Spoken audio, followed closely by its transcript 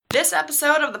This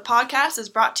episode of the podcast is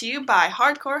brought to you by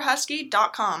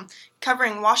HardcoreHusky.com,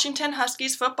 covering Washington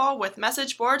Huskies football with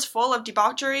message boards full of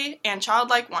debauchery and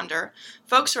childlike wonder.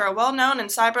 Folks who are well known in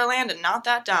Cyberland and not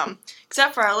that dumb,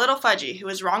 except for our little Fudgy, who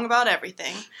is wrong about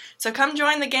everything. So come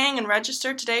join the gang and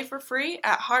register today for free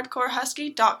at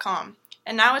HardcoreHusky.com.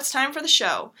 And now it's time for the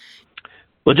show.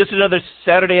 Well, just another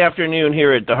Saturday afternoon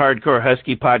here at the Hardcore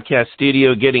Husky Podcast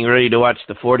Studio, getting ready to watch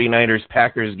the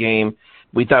 49ers-Packers game.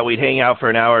 We thought we'd hang out for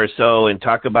an hour or so and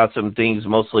talk about some things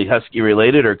mostly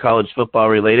Husky-related or college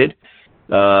football-related.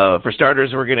 For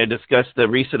starters, we're going to discuss the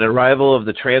recent arrival of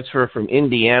the transfer from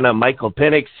Indiana, Michael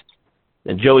Penix.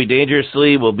 And Joey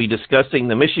Dangerously will be discussing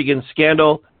the Michigan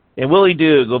scandal. And Willie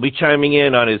Doog will be chiming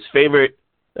in on his favorite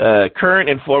current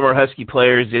and former Husky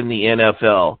players in the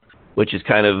NFL, which is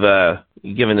kind of,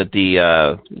 given that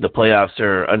the playoffs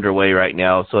are underway right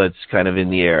now, so it's kind of in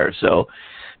the air. So,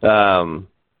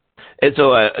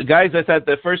 guys, I thought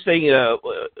the first thing,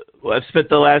 I've spent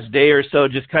the last day or so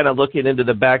just kind of looking into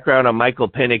the background on Michael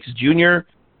Penix Jr.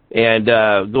 and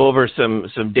go over some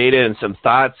data and some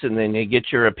thoughts, and then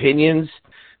get your opinions.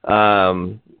 As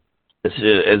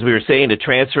we were saying, to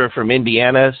transfer from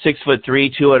Indiana,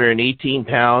 6'3", 218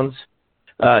 pounds.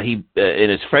 He in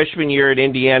his freshman year at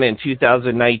Indiana in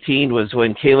 2019 was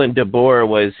when Kalen DeBoer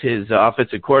was his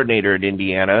offensive coordinator at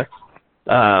Indiana.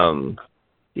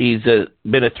 He's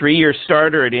been a 3-year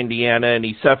starter at Indiana, and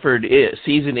he suffered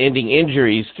season-ending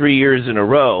injuries 3 years in a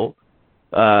row.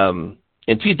 In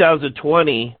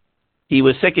 2020, he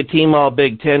was second-team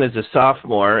All-Big Ten as a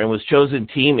sophomore and was chosen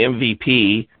team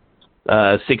MVP,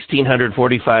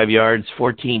 1,645 yards,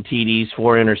 14 TDs,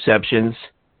 4 interceptions.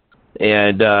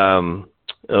 And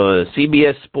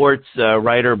CBS Sports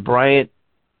writer Bryant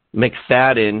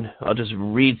McFadden, I'll just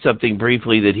read something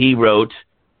briefly that he wrote,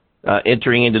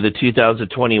 entering into the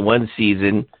 2021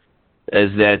 season,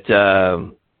 is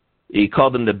that he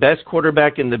called him the best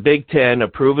quarterback in the Big Ten, a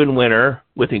proven winner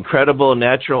with incredible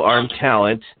natural arm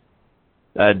talent,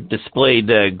 displayed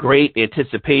great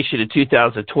anticipation in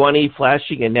 2020,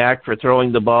 flashing a knack for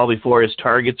throwing the ball before his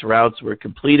target's routes were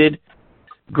completed.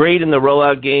 Great in the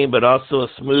rollout game, but also a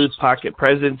smooth pocket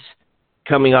presence.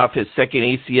 Coming off his second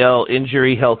ACL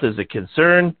injury, health is a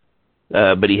concern.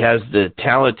 But he has the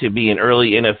talent to be an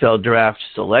early NFL draft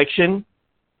selection.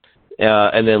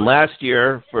 And then last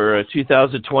year, for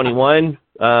 2021,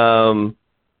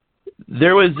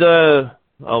 there was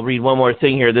I'll read one more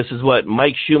thing here. This is what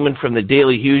Mike Schumann from the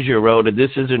Daily Hoosier wrote, and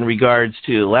this is in regards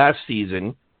to last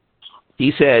season.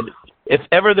 He said, if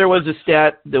ever there was a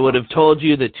stat that would have told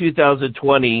you that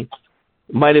 2020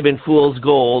 might have been fool's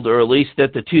gold, or at least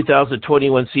that the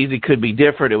 2021 season could be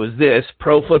different, it was this: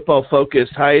 Pro Football Focus,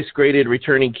 highest graded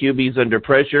returning QBs under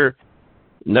pressure.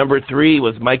 Number 3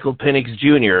 was Michael Penix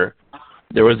Jr.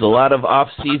 There was a lot of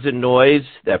off-season noise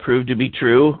that proved to be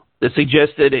true. This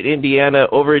suggested that Indiana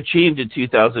overachieved in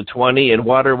 2020 and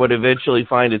water would eventually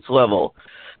find its level.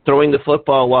 Throwing the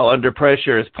football while under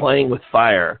pressure is playing with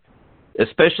fire,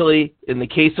 especially in the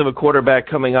case of a quarterback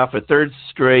coming off a third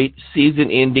straight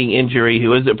season-ending injury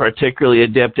who isn't particularly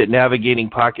adept at navigating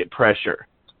pocket pressure.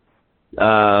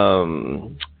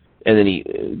 And then he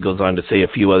goes on to say a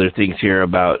few other things here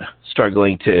about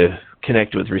struggling to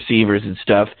connect with receivers and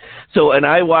stuff. So, and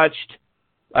I watched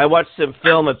some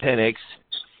film of Penix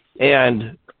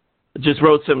and just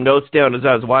wrote some notes down as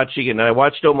I was watching it, and I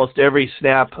watched almost every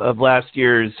snap of last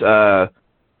year's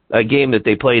a game that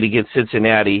they played against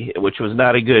Cincinnati, which was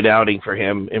not a good outing for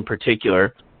him in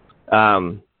particular.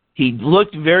 He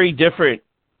looked very different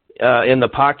in the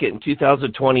pocket in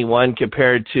 2021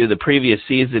 compared to the previous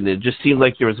season. It just seemed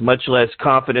like there was much less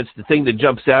confidence. The thing that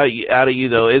jumps out at you,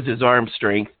 though, is his arm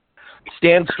strength.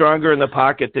 Stands stronger in the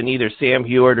pocket than either Sam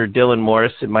Heward or Dylan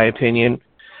Morris, in my opinion.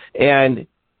 And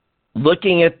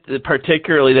looking at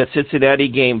particularly that Cincinnati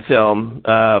game film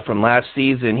from last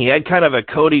season, he had kind of a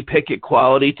Cody Pickett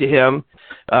quality to him.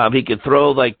 He could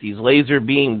throw like these laser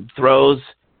beam throws,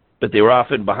 but they were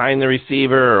often behind the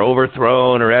receiver or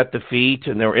overthrown or at the feet.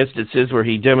 And there were instances where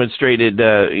he demonstrated,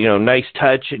 nice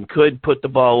touch and could put the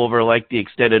ball over like the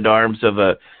extended arms of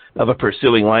a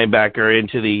pursuing linebacker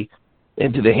into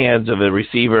the hands of a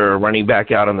receiver or running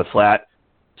back out on the flat.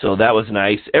 So that was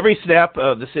nice. Every snap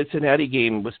of the Cincinnati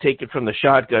game was taken from the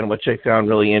shotgun, which I found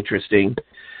really interesting.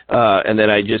 And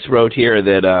then I just wrote here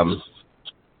that,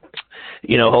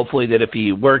 hopefully that if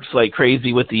he works like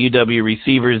crazy with the UW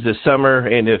receivers this summer,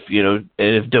 and if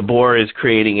DeBoer is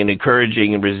creating an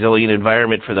encouraging and resilient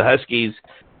environment for the Huskies,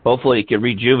 hopefully it can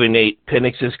rejuvenate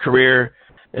Penix's career,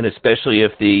 and especially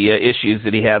if the issues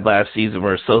that he had last season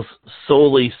were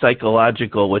solely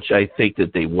psychological, which I think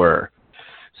that they were.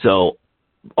 So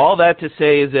all that to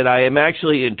say is that I am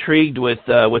actually intrigued with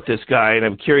this guy, and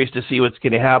I'm curious to see what's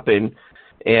going to happen.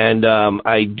 And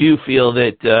I do feel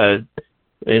that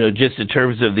just in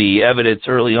terms of the evidence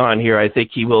early on here, I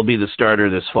think he will be the starter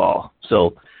this fall.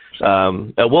 So,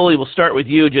 Wooly, we'll start with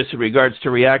you just in regards to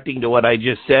reacting to what I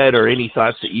just said, or any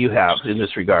thoughts that you have in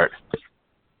this regard.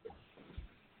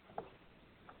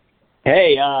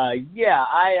 Hey, I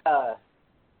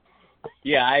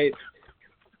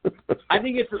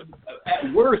think it's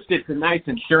at worst it's a nice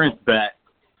insurance bet,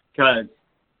 because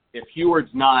if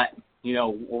Heward's not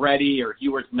ready, or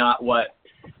Heward's not what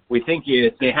we think he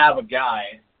is, they have a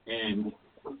guy, and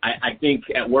I think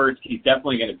at worst he's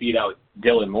definitely going to beat out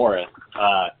Dylan Morris,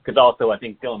 because also I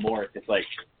think Dylan Morris is like,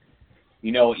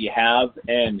 what you have,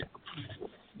 and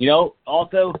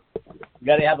also you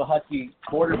got to have a Husky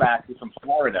quarterback who's from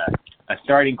Florida. A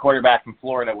starting quarterback from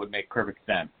Florida would make perfect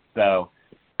sense. So,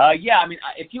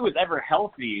 if he was ever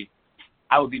healthy,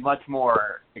 I would be much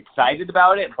more excited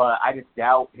about it, but I just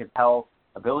doubt his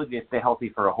ability to stay healthy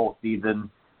for a whole season.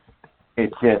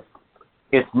 It's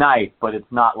nice, but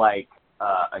it's not like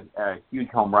a huge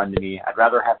home run to me. I'd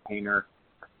rather have Painter,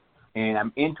 and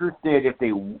I'm interested if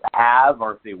they have,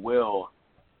 or if they will,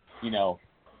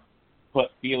 put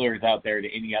feelers out there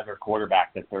to any other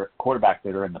quarterbacks that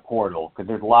are in the portal, because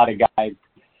there's a lot of guys,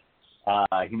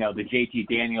 the JT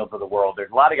Daniels of the world.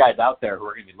 There's a lot of guys out there who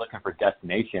are going to be looking for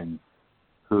destinations.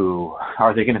 Who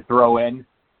are they going to throw in?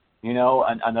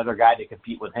 Another guy to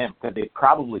compete with him, because they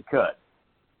probably could.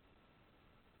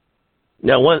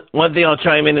 Now, one thing I'll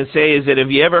chime in and say is that,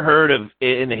 have you ever heard of,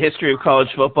 in the history of college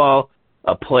football,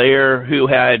 a player who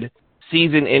had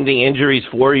season-ending injuries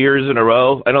 4 years in a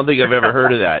row? I don't think I've ever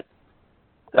heard of that.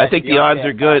 I think the odds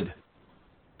are good.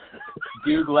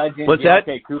 Duke legend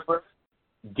Deontay Cooper.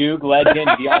 Duke legend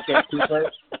Deontay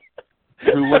Cooper,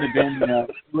 who would have been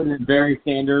Barry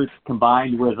Sanders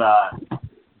combined with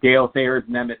Dale Sayers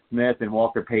and Emmitt Smith and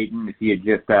Walter Payton if he had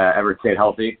just ever stayed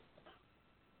healthy.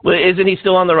 Well, isn't he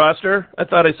still on the roster? I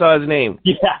thought I saw his name.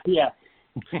 Yeah.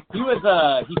 He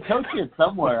was he coaches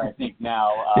somewhere, I think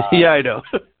now. Yeah, I know.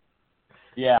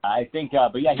 Yeah, I think.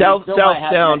 But yeah, South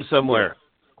Sound somewhere.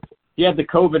 He had the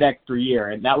COVID extra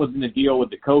year, and that was in the deal with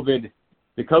the COVID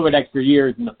extra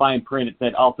years. In the fine print, it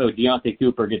said also Deontay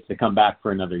Cooper gets to come back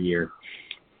for another year.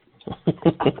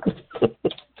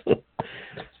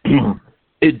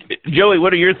 Joey,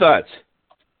 what are your thoughts?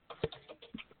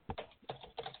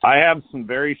 I have some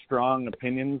very strong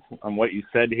opinions on what you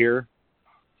said here.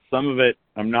 Some of it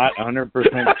I'm not 100%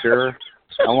 sure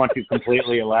I want to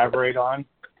completely elaborate on.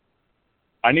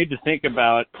 I need to think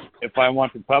about if I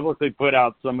want to publicly put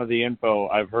out some of the info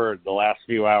I've heard the last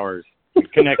few hours,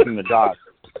 connecting the dots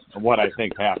of what I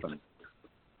think happened.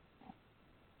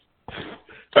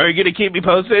 Are you going to keep me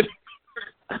posted?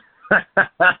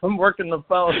 I'm working the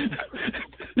phone.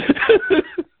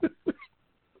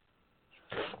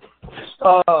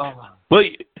 Well,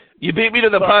 you beat me to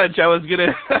the punch. I was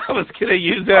gonna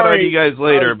use that on you guys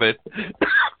later, but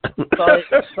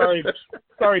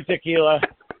sorry, tequila.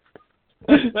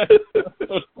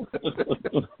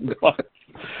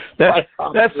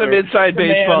 That's some inside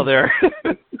baseball there.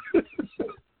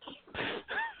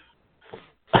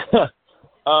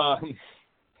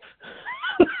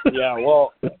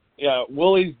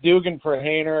 Willie's Dugan for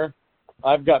Hainer.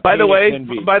 I've got. By the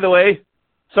way,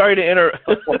 sorry to interrupt.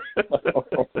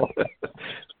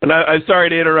 And I'm sorry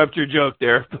to interrupt your joke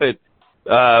there, but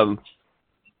I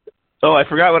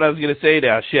forgot what I was going to say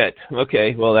now. Shit.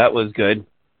 Okay, well that was good.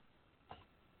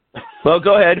 Well,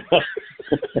 go ahead.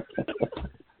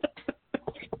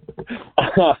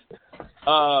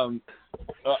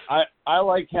 I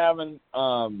like having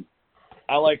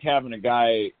a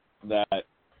guy that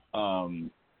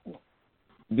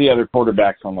the other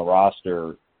quarterbacks on the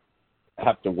roster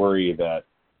have to worry that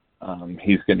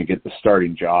he's going to get the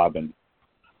starting job, and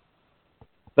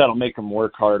that'll make him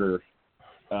work harder.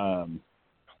 And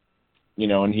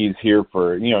he's here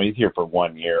for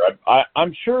 1 year.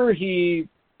 I'm sure he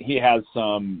has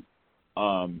some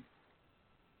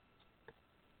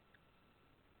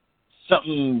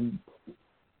something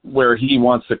where he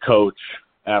wants to coach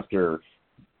after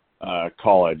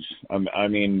college. I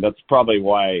mean, that's probably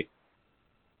why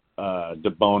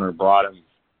DeBoner brought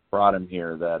him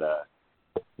here. That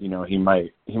he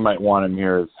might want him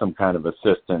here as some kind of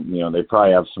assistant. They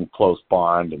probably have some close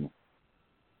bond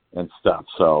and stuff.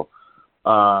 So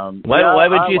why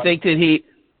would you think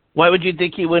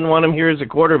he wouldn't want him here as a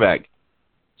quarterback,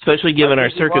 especially given our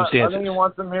circumstances? I think he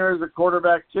wants him here as a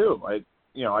quarterback too. I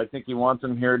think he wants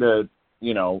him here to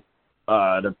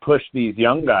to push these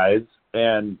young guys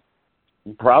and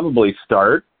probably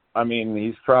start. I mean,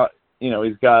 he's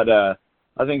got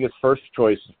I think his first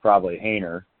choice is probably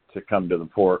Hainer to come to the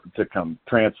port to come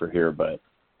transfer here, but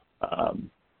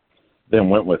then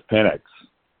went with Penix.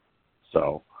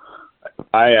 So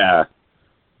I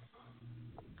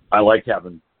like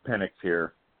having Penix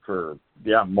here for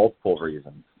multiple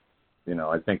reasons.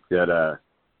 I think that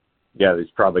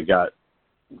he's probably got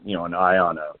an eye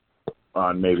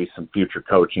on maybe some future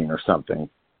coaching or something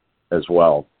as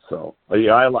well. So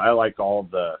I like all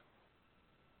the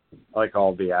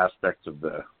aspects of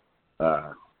the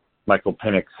Michael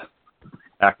Penix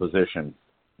acquisition.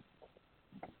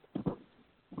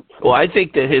 Well, I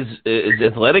think that his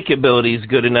athletic ability is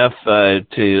good enough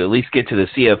to at least get to the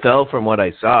CFL from what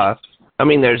I saw. I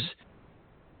mean,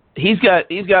 he's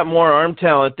got more arm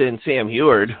talent than Sam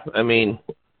Heward. I mean,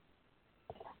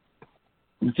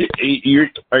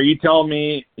 are you telling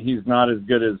me he's not as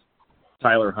good as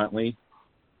Tyler Huntley?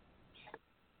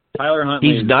 Tyler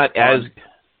Huntley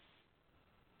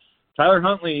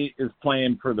is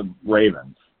playing for the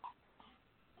Ravens.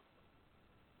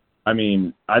 I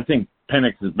mean, I think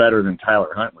Penix is better than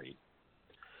Tyler Huntley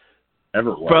ever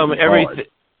was. From everything.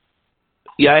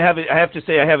 Yeah, I have to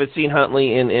say I haven't seen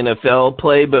Huntley in NFL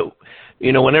play, but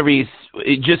whenever he's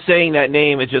just saying that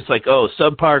name, it's just like,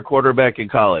 subpar quarterback in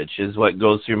college is what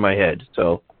goes through my head.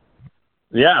 So,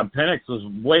 yeah, Penix was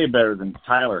way better than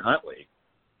Tyler Huntley.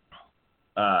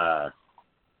 I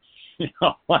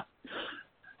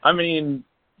mean,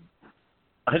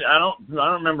 I don't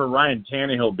remember Ryan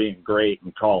Tannehill being great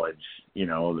in college. He's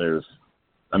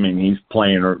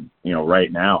playing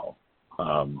right now.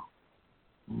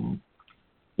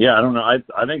 Yeah, I don't know.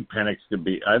 I think Penix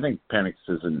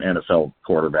is an NFL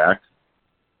quarterback.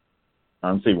 I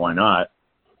don't see why not.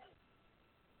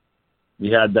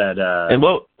 You had that. And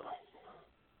what?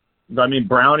 I mean,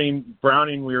 Browning.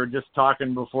 We were just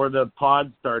talking before the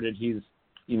pod started. He's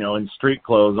in street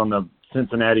clothes on the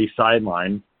Cincinnati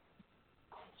sideline.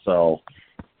 So.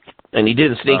 And he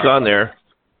didn't sneak on there.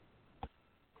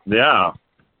 Yeah.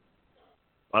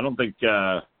 I don't think.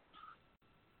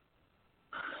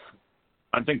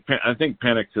 I think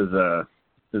Penix is an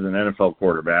NFL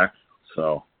quarterback.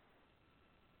 So,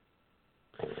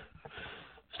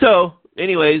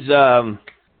 anyways,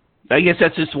 I guess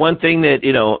that's just one thing that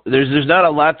there's not a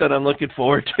lot that I'm looking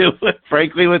forward to,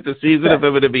 frankly, with the season. If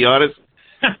I'm going to be honest,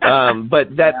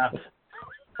 but that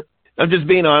I'm just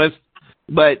being honest.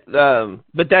 But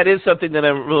that is something that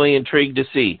I'm really intrigued to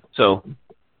see. So,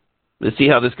 let's see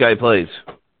how this guy plays.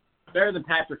 Better than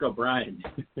Patrick O'Brien.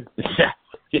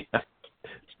 Yeah.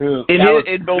 In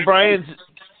O'Brien's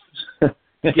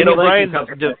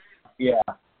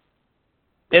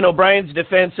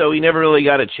defense, so he never really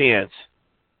got a chance.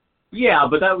 Yeah,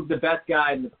 but that was the best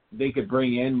guy they could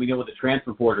bring in. We know with the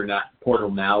transfer portal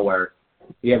now, where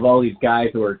you have all these guys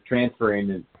who are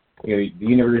transferring, and the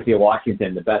University of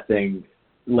Washington. The best thing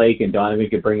Lake and Donovan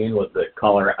could bring in was a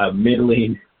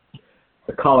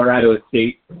Colorado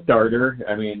State starter.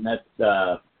 I mean, that's.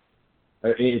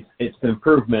 It's an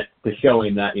improvement to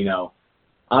showing that,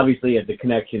 obviously at the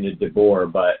connection to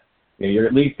DeBoer, but you're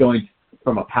at least going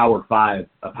from a Power 5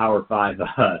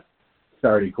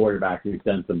 starting quarterback who's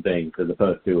done some things as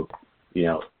opposed to,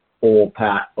 old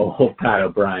Pat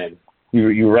O'Brien.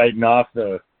 You writing off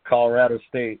the Colorado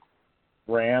State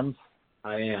Rams?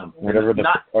 I am. Whatever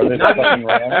not fucking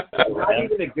Rams? Not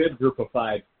even a good group of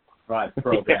five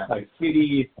program. Like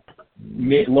shitty,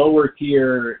 lower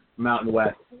tier Mountain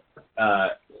West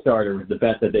starter was the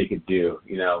best that they could do,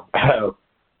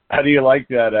 How do you like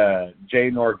that Jay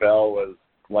Norvell was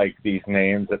like these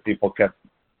names that people kept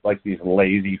like these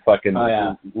lazy fucking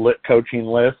coaching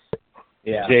lists?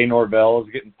 Yeah. Jay Norvell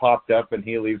is getting popped up and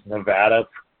he leaves Nevada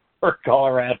for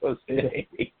Colorado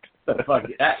State.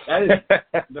 That is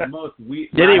the most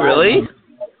weird. Did he really?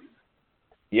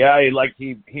 Yeah,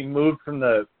 he moved from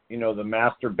the the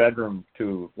master bedroom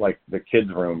to like the kids'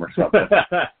 room or something.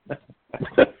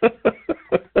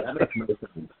 That makes no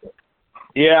sense.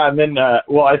 Yeah, and then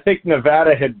I think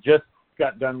Nevada had just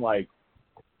got done like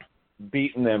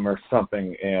beating them or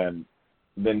something, and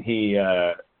then he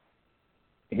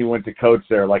went to coach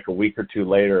there like a week or two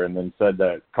later, and then said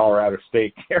that Colorado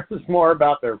State cares more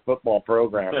about their football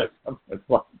program. It's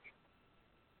like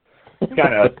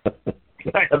kind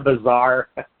of bizarre.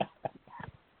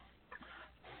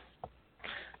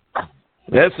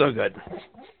 That's so good.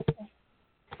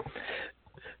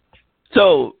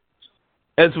 So,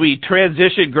 as we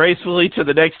transition gracefully to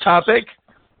the next topic,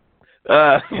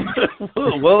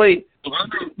 Willie, do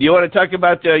you want to talk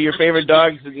about your favorite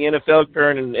dogs in the NFL,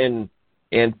 current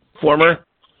and former?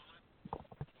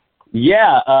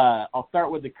 Yeah, I'll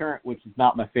start with the current, which is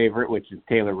not my favorite, which is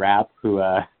Taylor Rapp, who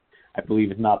I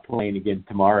believe is not playing again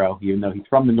tomorrow, even though he's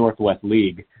from the Northwest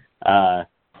League. So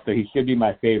he should be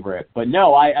my favorite. But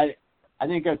no, I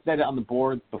think I've said it on the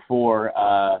boards before.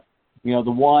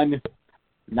 The one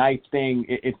nice thing,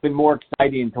 it's been more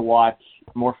exciting to watch,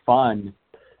 more fun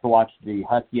to watch the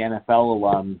Husky NFL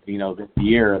alums, this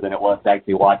year than it was to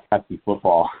actually watch Husky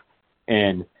football.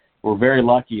 And we're very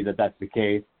lucky that that's the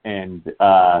case, and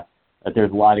that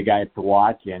there's a lot of guys to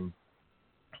watch. And,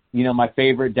 my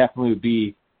favorite definitely would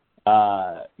be,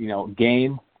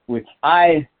 Gaines, which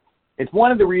it's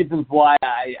one of the reasons why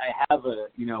I have a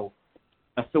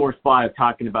sore spot of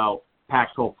talking about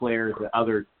Pac-12 players at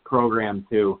other programs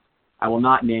who I will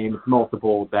not name,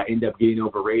 multiple, that end up getting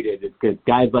overrated. It's because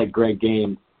guys like Greg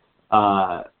Gaines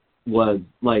was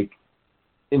like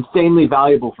insanely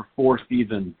valuable for 4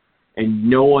 seasons, and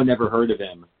no one ever heard of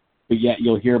him. But yet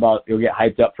you'll get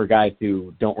hyped up for guys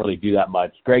who don't really do that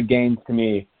much. Greg Gaines, to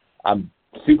me, I'm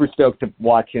super stoked to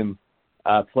watch him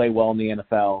play well in the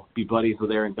NFL, be buddies with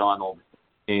Aaron Donald,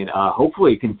 and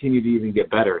hopefully continue to even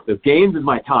get better. So Gaines is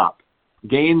my top.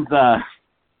 Gaines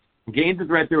is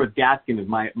right there with Gaskin as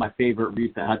my favorite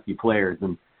recent Husky players,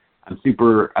 and I've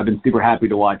been super happy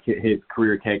to watch his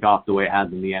career take off the way it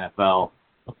has in the NFL.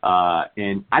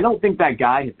 And I don't think that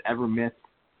guy has ever missed.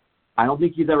 I don't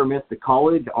think he's ever missed a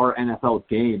college or NFL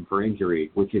game for injury,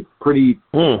 which is pretty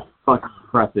fucking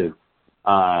impressive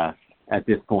at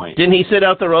this point. Didn't he sit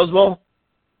out the Rose Bowl?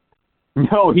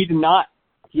 No, he did not.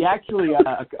 He actually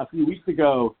a few weeks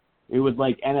ago, it was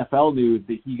like NFL news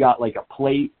that he got like a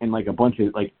plate and like a bunch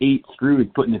of like 8 screws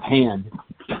put in his hand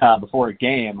before a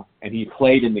game, and he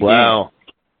played in the game.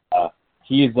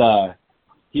 He's a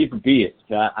beast.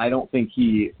 I don't think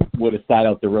he would have sat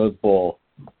out the Rose Bowl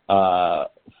for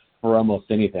almost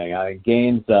anything.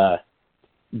 Gaines. To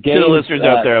the listeners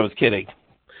out there, I was kidding.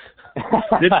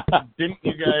 Didn't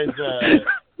you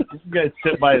guys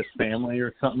sit by his family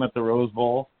or something at the Rose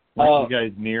Bowl? You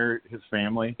guys near his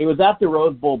family? It was at the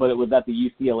Rose Bowl, but it was at the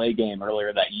UCLA game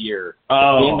earlier that year.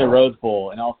 In the Rose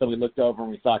Bowl. And also we looked over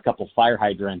and we saw a couple fire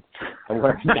hydrants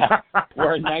wearing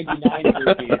 99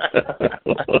 jerseys.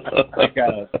 Like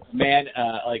a man,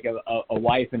 like a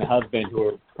wife and a husband who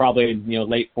are probably in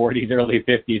late 40s, early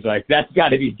 50s. Like, that's got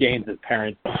to be James's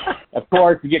parents. Of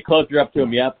course, we get closer up to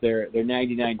him. Yep, they're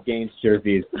 99 Gaines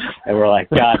jerseys. And we're like,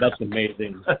 God, that's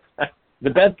amazing. The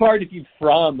best part, if he's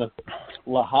from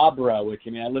La Habra, which,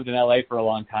 I lived in L.A. for a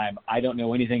long time. I don't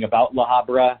know anything about La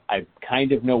Habra. I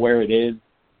kind of know where it is.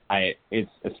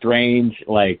 It's a strange,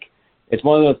 it's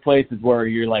one of those places where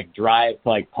you're, drive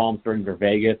to, Palm Springs or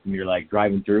Vegas, and you're,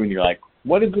 driving through, and you're like,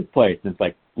 what is this place? And it's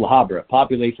like, La Habra,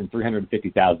 population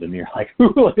 350,000. And you're like,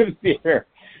 who lives here?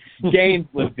 Gaines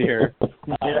lives here.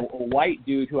 A white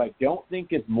dude who I don't think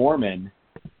is Mormon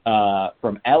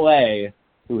from L.A.,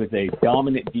 who is a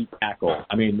dominant deep tackle.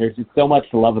 There's just so much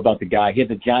to love about the guy. He has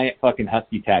a giant fucking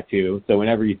Husky tattoo, so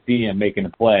whenever you see him making a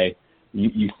play,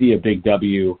 you see a big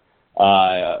W.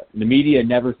 The media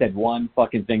never said one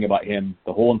fucking thing about him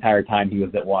the whole entire time he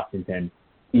was at Washington,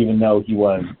 even though he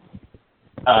was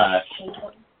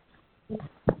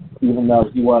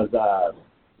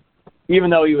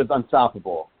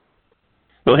unstoppable.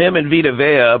 Well, him and Vita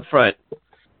Vea up front.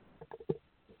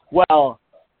 Well,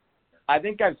 I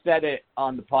think I've said it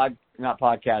on the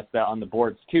on the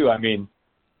boards too.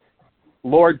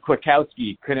 Lord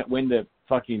Kwiatkowski couldn't win the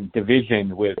fucking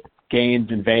division with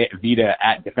Gaines and Vita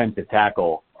at defensive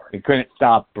tackle. He couldn't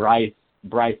stop Bryce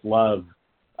Love.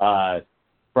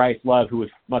 Bryce Love, who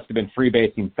must have been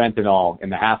freebasing fentanyl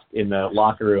in the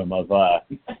locker room of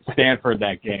Stanford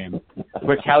that game.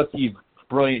 Kwiatkowski's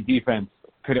brilliant defense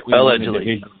couldn't win the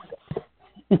division.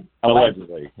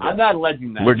 Allegedly. I'm not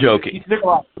alleging that. We're joking.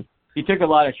 He took a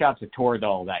lot of shots at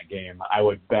Toradol that game, I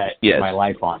would bet my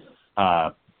life on.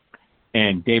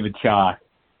 And David Shaw,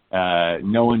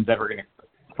 no one's ever going to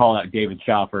call out David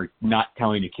Shaw for not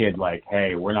telling a kid,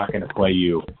 hey, we're not going to play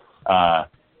you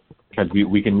because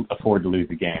we can afford to lose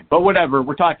the game. But whatever,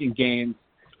 we're talking Gaines.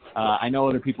 I know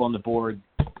other people on the board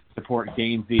support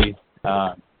Gainesy.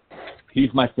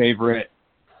 He's my favorite,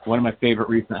 one of my favorite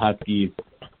recent Huskies.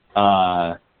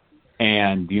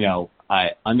 And,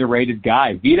 underrated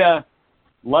guy. Vita,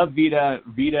 love Vita.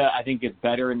 Vita, I think is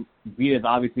better, and Vita's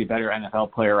obviously a better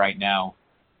NFL player right now.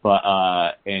 But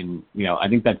I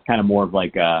think that's kind of more of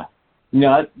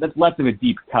that's less of a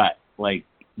deep cut.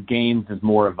 Gaines is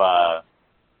more of a.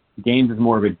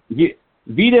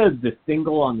 Vita is the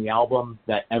single on the album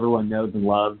that everyone knows and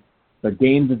loves, but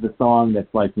Gaines is the song that's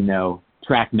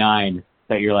track 9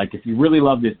 that you're if you really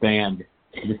love this band,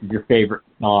 this is your favorite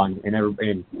song, and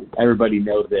everybody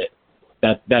knows it.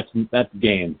 That's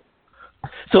Gaines.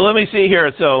 So let me see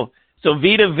here. So So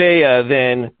Vita Vea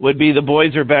then would be The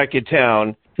Boys Are Back in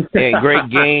Town, and Great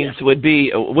Games would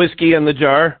be Whiskey in the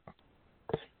Jar.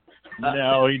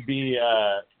 No, he'd be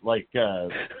Royce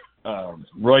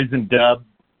and Dub,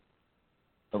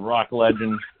 the rock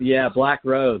legend. Yeah, Black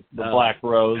Rose. The Black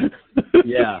Rose.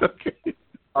 Yeah. Okay.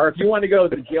 Or if you want to go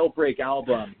with the Jailbreak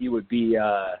album, he would be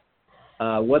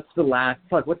what's the last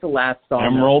song?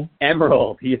 Emerald.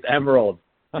 Emerald. He's Emerald.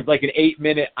 He's like an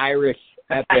 8-minute Irish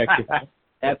epic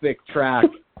track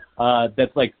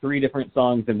that's like 3 different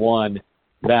songs in one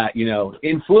that, you know,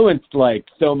 influenced like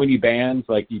so many bands.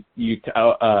 Like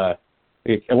a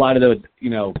lot of those, you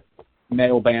know,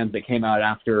 metal bands that came out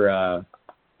after,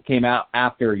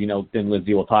 you know, then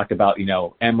Lizzie will talk about, you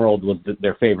know, Emerald was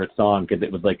their favorite song because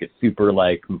it was like a super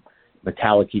like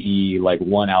Metallica-y, like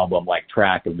one album like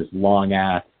track of this long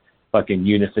ass fucking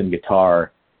unison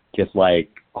guitar, just like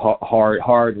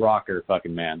hard rocker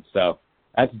fucking man. So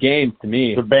that's Gaines to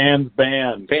me. The band's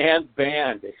band. Band's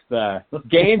band. It's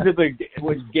Gaines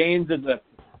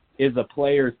is a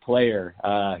player's player.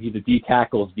 He's a D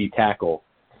tackle's D tackle.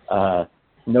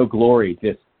 No glory,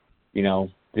 just, you know,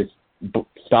 just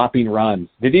stopping runs.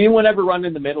 Did anyone ever run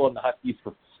in the middle of the Huskies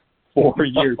for 4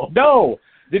 years? No.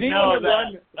 Did anyone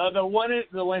run the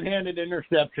one-handed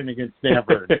interception against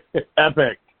Stanford?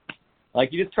 Epic.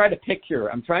 Like, you just try to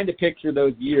picture. I'm trying to picture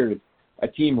those years, a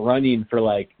team running for,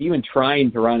 like, even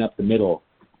trying to run up the middle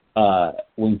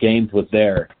when Gaines was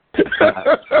there.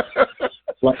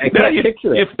 Like, I can't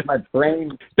picture it. My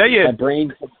brain.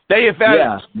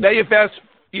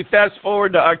 You fast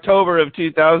forward to October of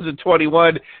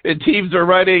 2021, and teams are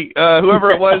running.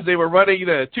 Whoever it was, they were running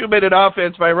the 2-minute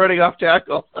offense by running off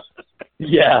tackle.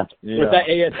 Yeah. Was that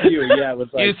ASU? Yeah, it was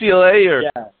like UCLA or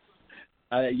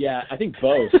yeah, I think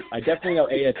both. I definitely know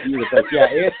ASU was like,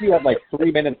 ASU had like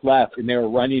 3 minutes left, and they were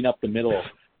running up the middle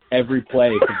every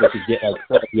play because they could get like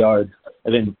 12 yards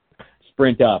and then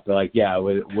sprint up. Like,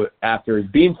 after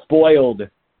being spoiled,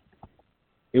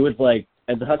 it was like,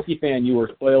 as a Husky fan, you were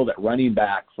spoiled at running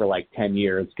back for like 10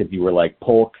 years because you were like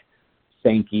Polk,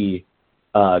 Sankey,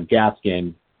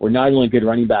 Gaskin were not only good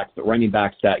running backs, but running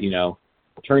backs that, you know,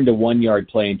 turned a 1-yard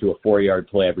play into a 4-yard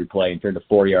play every play and turned a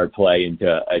 4-yard play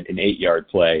into an 8-yard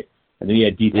play. And then you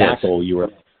had D tackle. Yes. You were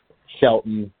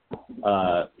Shelton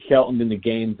in the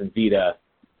Gaines and Vita.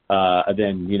 And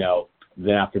then, you know,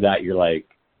 then after that, you're like,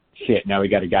 shit, now we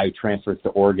got a guy who transfers to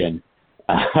Oregon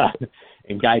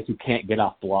and guys who can't get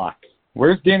off blocks.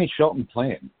 Where's Danny Shelton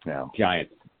playing now?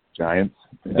 Giants. Yeah.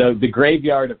 The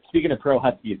graveyard of, speaking of pro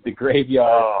Huskies, the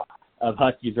graveyard of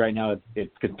Huskies right now,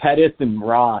 it's because Pettis and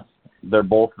Ross, they're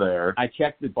both there. I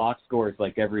check the box scores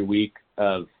like every week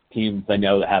of teams I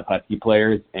know that have Husky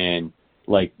players, and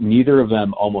like neither of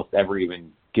them almost ever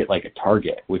even get like a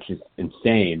target, which is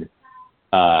insane.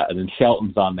 And then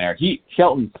Shelton's on there.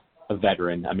 Shelton's a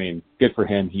veteran. I mean, good for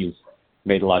him. He's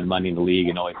made a lot of money in the league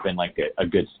and always been like a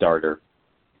good starter.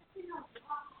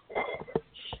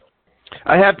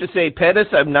 I have to say, Pettis,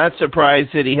 I'm not surprised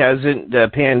that he hasn't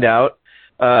panned out.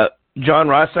 John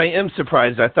Ross, I am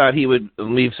surprised. I thought he would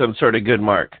leave some sort of good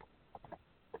mark.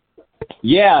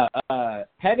 Yeah,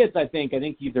 Pettis, I think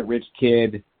he's a rich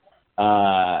kid.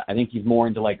 I think he's more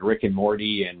into like Rick and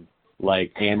Morty and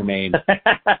like anime.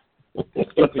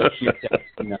 Stupid shit that,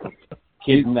 you know,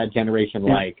 kids in that generation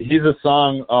like. He's a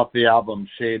song off the album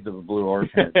Shades of the Blue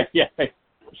Orchid. Yeah.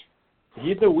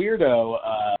 He's a weirdo.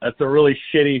 That's a really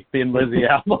shitty Thin Lizzy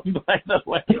album, by the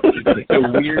way. It's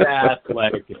a weird ass,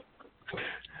 like,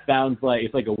 sounds like,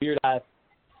 it's like a weird ass,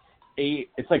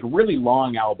 it's like a really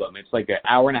long album. It's like an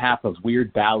hour and a half of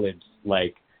weird ballads,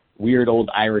 like weird old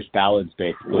Irish ballads,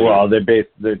 basically. Well, they based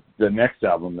the next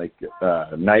album, like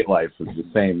Nightlife, was the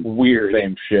same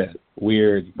same shit.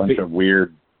 Weird. Bunch of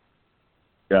weird,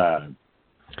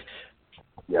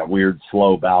 weird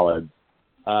slow ballads.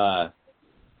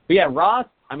 But yeah, Ross,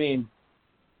 I mean,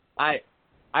 I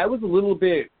was a little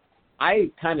bit,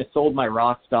 I kind of sold my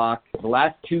Ross stock. The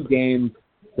last 2 games,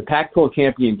 the Pac-12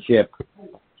 championship,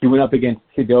 he went up against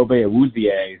Chidobe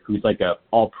Awuzie, who's like a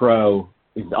all-pro.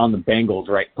 He's on the Bengals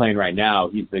playing right now.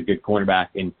 He's a good cornerback.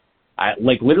 And I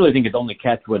like literally think his only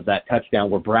catch was that touchdown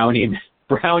where Browning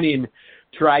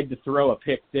tried to throw a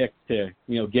pick six to,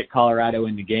 you know, get Colorado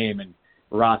in the game, and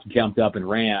Ross jumped up and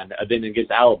ran. Then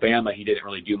against Alabama, he didn't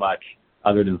really do much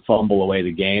other than fumble away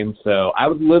the game. So I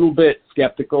was a little bit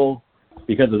skeptical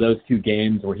because of those 2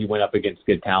 games where he went up against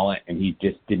good talent and he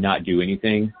just did not do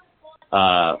anything.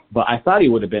 But I thought he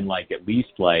would have been like, at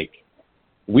least like,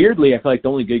 weirdly, I feel like the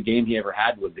only good game he ever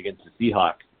had was against the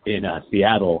Seahawks in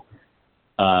Seattle.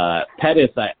 Pettis,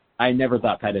 I never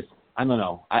thought Pettis, I don't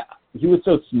know. He was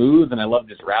so smooth and I loved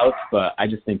his routes, but I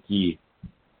just think he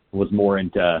was more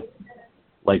into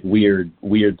like weird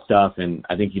stuff, and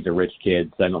I think he's a rich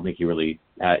kid, so I don't think he really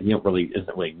doesn't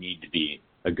really need to be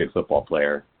a good football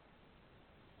player.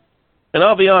 And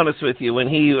I'll be honest with you, when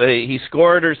he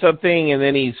scored or something, and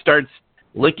then he starts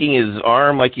licking his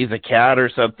arm like he's a cat or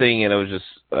something, and it was just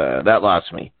that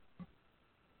lost me.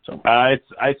 So I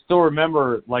still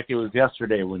remember like it was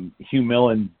yesterday when Hugh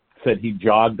Millen said he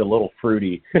jogged a little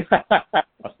fruity live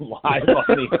on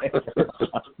the air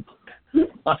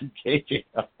on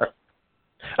KJR.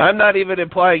 I'm not even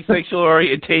implying sexual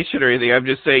orientation or anything. I'm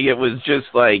just saying it was just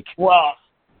like,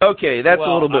 okay, that's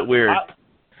a little bit weird.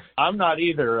 I'm not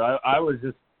either. I was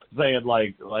just saying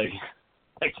like it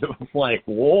was like,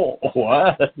 whoa,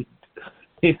 what?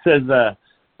 He says,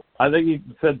 I think he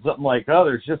said something like, oh,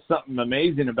 there's just something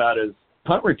amazing about his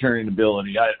punt returning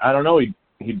ability. I don't know.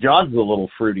 He jogs a little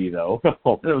fruity, though. It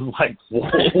was like,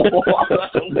 what?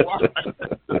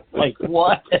 Like,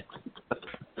 what?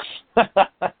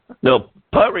 No,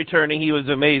 punt returning, he was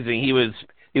amazing. He was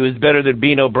better than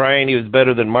Bean O'Brien. He was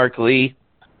better than Mark Lee.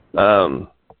 Yeah,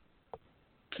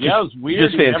 it was weird.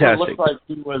 Just fantastic. He never looked like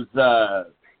he was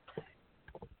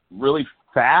really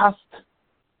fast,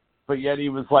 but yet he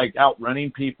was like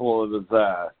outrunning people. It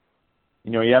was,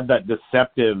 he had that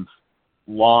deceptive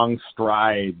long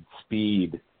stride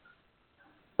speed.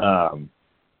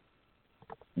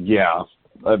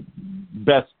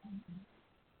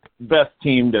 Best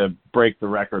team to break the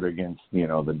record against, the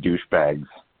douchebags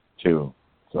too.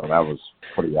 So that was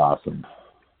pretty awesome.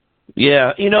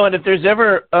 Yeah, and if there's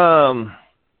ever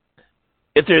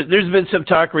there's been some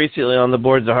talk recently on the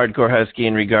boards of Hardcore Husky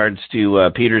in regards to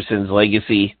Peterson's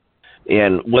legacy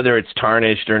and whether it's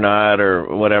tarnished or not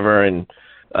or whatever. And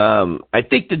I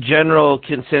think the general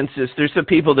consensus, there's some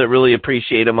people that really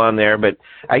appreciate him on there, but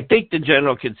I think the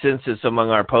general consensus among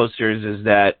our posters is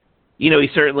that, he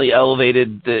certainly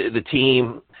elevated the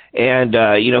team and,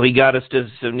 he got us to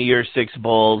some New Year's Six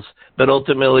bowls, but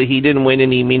ultimately he didn't win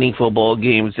any meaningful bowl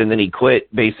games, and then he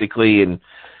quit basically and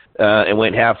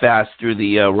went half-assed through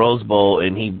the Rose Bowl,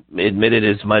 and he admitted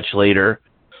as much later,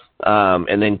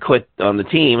 and then quit on the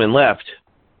team and left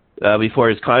before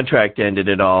his contract ended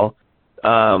at all.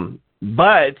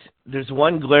 But there's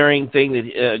one glaring thing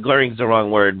that glaring is the wrong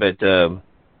word, but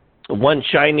one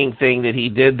shining thing that he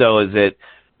did, though, is that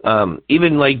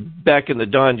even like back in the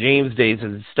Don James days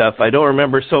and stuff, I don't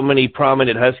remember so many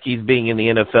prominent Huskies being in the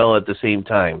NFL at the same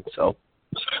time. So,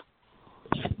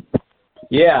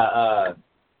 yeah,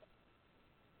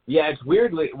 it's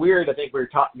weird. I think we were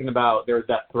talking about, there was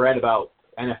that thread about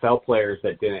NFL players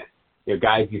that didn't,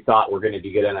 guys you thought were going to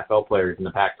be good NFL players in the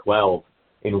Pac-12.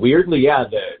 And weirdly,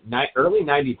 the early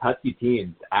 90s Husky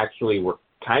teams actually were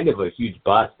kind of a huge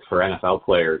bust for NFL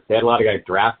players. They had a lot of guys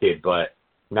drafted, but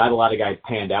not a lot of guys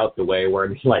panned out the way where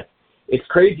it's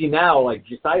crazy now. Like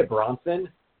Josiah Bronson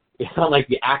is on like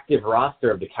the active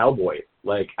roster of the Cowboys.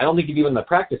 Like, I don't think he's even in the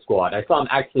practice squad. I saw him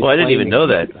actually. Well, I didn't even know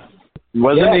that.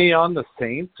 Wasn't he on the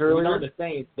Saints earlier? He was on the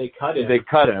Saints. They cut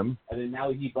him. And then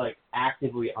now he's like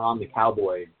actively on the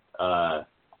Cowboys. Well,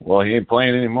 he ain't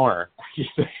playing anymore.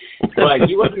 But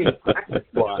he wasn't in the practice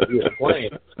squad. He was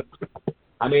playing.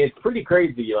 I mean, it's pretty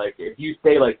crazy. Like, if you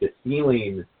say like the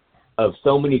ceiling of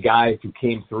so many guys who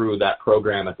came through that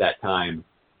program at that time,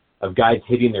 of guys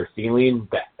hitting their ceiling,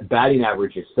 batting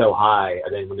average is so high.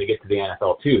 And then when they get to the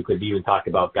NFL too, because you even talk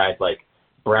about guys like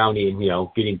Brownie,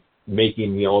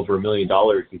 making over $1 million.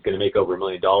 He's going to make over $1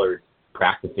 million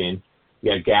practicing.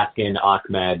 You had Gaskin,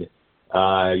 Ahmed.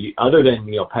 Other than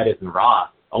Pettis and Ross,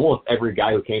 almost every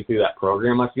guy who came through that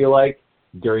program, I feel like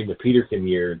during the Peterson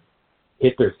years,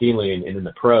 hit their ceiling, and in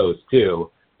the pros too.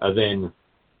 Then,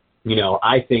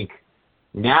 I think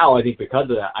because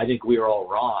of that, I think we were all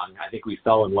wrong. I think we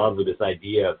fell in love with this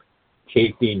idea of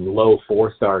chasing low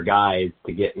 4-star guys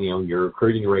to get, your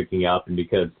recruiting ranking up. And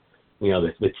because,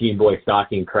 the Teen Boy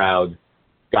Stocking crowd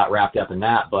got wrapped up in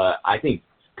that. But I think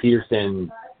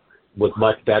Peterson was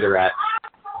much better. I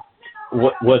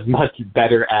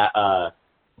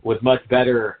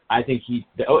think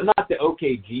not the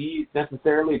OKG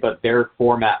necessarily, but their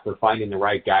format for finding the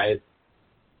right guys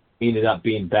ended up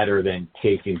being better than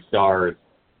chasing stars.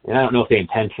 And I don't know if they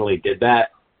intentionally did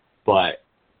that, but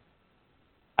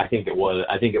I think it was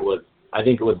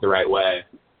the right way.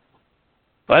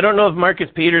 I don't know if Marcus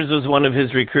Peters was one of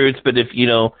his recruits, but if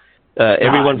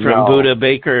everyone from Buda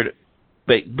Baker,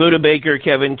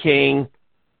 Kevin King,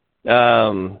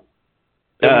 Sidney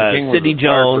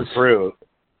Jones.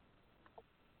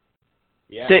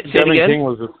 Yeah.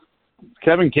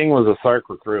 Kevin King was a Sark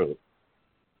recruit.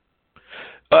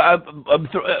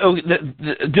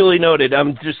 Duly noted.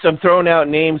 I'm throwing out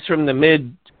names from the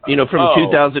mid from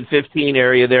 2015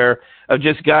 area there of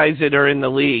just guys that are in the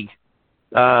league.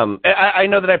 I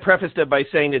know that I prefaced it by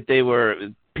saying that they were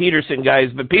Peterson guys,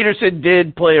 but Peterson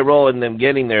did play a role in them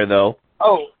getting there, though.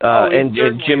 And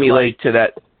Jimmy Lake to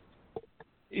that.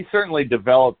 He certainly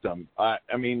developed them. I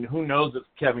mean, who knows if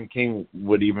Kevin King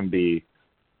would even be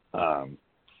a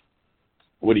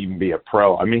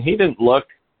pro. I mean,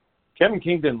 Kevin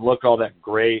King didn't look all that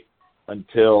great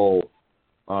until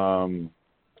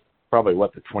probably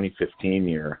the 2015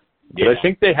 year. But I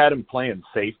think they had him playing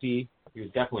safety. He was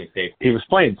definitely safety. He was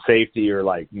playing safety or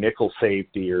like nickel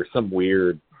safety or some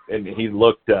weird, and he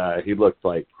looked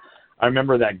like. I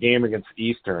remember that game against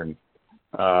Eastern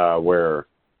where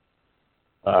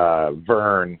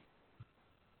Vern,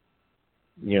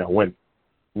 went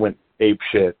ape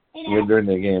shit during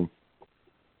the game,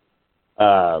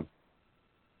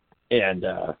 and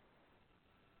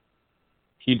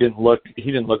he didn't look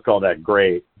all that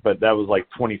great. But that was like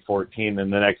 2014,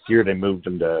 and the next year they moved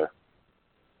him to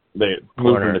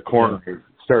corner. He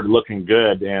started looking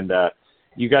good, and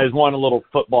you guys want a little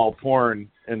football porn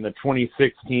in the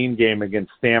 2016 game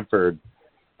against Stanford.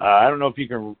 I don't know if you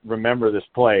can remember this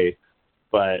play,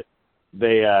 but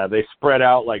they spread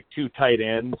out like two tight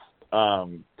ends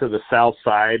to the south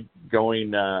side, going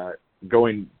to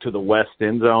the west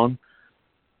end zone,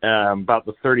 about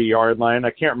the 30-yard line.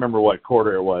 I can't remember what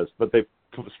quarter it was, but they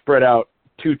spread out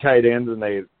two tight ends, and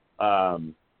they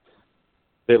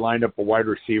lined up a wide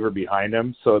receiver behind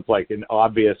him, so it's like an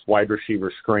obvious wide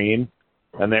receiver screen,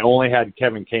 and they only had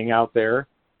Kevin King out there,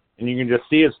 and you can just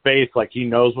see his face like he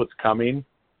knows what's coming,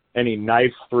 and he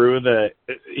knifes through the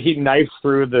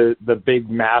big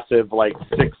massive like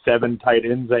 6'7" tight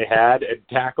ends they had and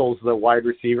tackles the wide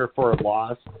receiver for a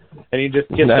loss, and he just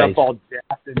gets up all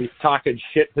jacked and he's talking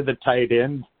shit to the tight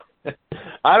end.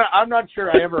 I'm not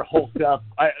sure I ever hulked up.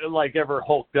 Ever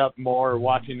hulked up more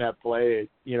watching that play.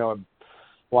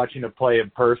 Watching it play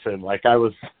in person. Like I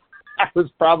was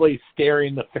probably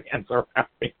scaring the fans around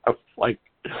me. I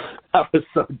was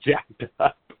so jacked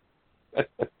up. I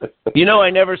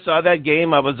never saw that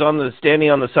game. I was standing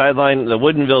on the sideline, the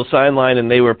Woodinville sideline, and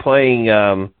they were playing.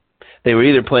 They were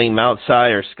either playing Mount Si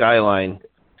or Skyline,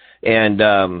 and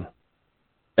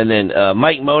then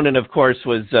Mike Monin, of course,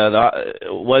 is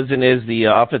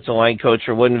the offensive line coach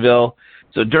for Woodinville.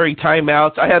 So during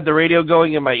timeouts, I had the radio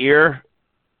going in my ear,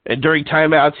 and during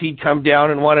timeouts, he'd come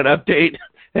down and want an update.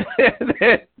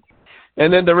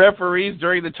 And then the referees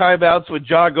during the timeouts would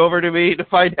jog over to me to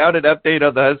find out an update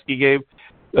on the Husky game.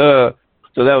 So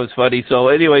that was funny. So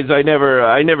anyways, I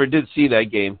never did see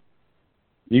that game.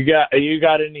 You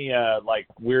got any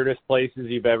weirdest places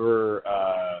you've ever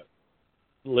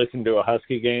listened to a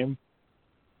Husky game?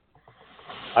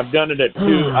 I've done it at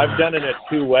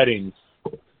two weddings.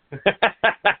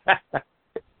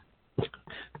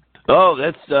 Oh,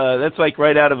 that's like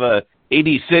right out of a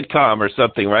 80s sitcom or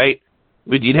something, right?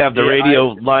 You'd have the radio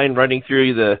line running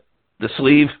through the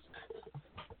sleeve.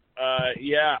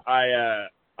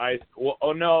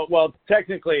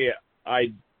 Technically,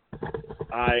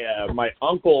 my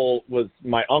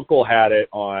uncle had it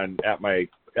on at my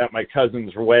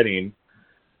cousin's wedding,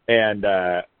 and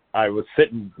I was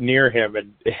sitting near him,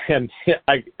 and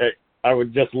I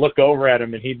would just look over at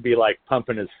him, and he'd be like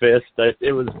pumping his fist.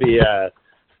 It was the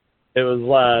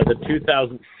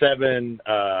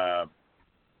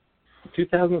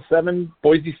 2007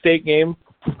 Boise State game,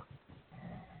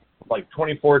 like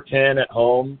 24-10 at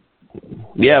home.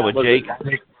 Yeah, with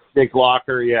Jake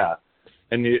Locker, yeah.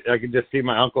 And I could just see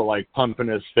my uncle like pumping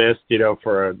his fist,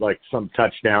 for some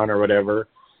touchdown or whatever.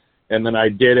 And then I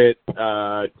did it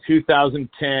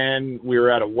 2010. We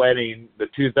were at a wedding, the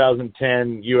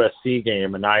 2010 USC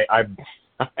game, and I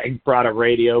brought a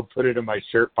radio, put it in my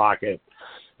shirt pocket,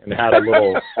 and had a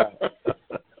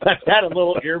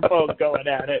little earphone going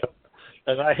at it.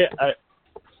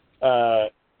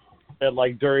 And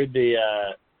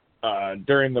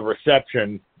during the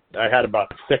reception, I had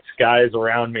about 6 guys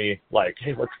around me, like,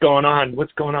 hey, what's going on?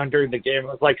 What's going on during the game?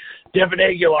 I was like, Devin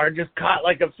Aguilar just caught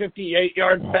like a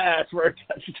 58-yard pass for a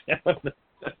touchdown.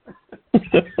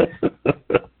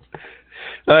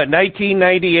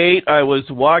 1998, I was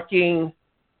walking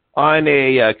on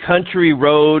a country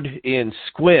road in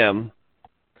Sequim,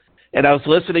 and I was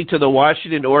listening to the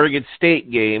Washington-Oregon State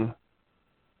game,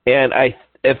 and I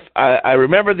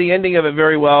remember the ending of it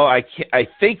very well. I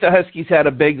think the Huskies had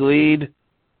a big lead,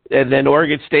 and then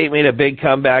Oregon State made a big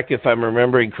comeback, if I'm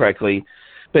remembering correctly.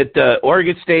 But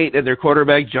Oregon State and their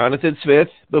quarterback, Jonathan Smith,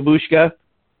 Babushka,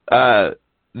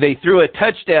 they threw a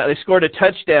touchdown. They scored a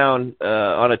touchdown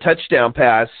on a touchdown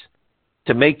pass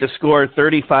to make the score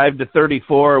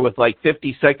 35-34 with like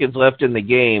 50 seconds left in the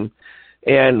game.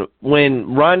 And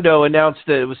when Rondo announced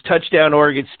that it was touchdown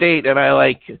Oregon State, and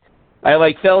I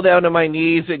fell down to my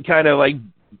knees and kind of like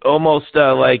almost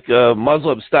like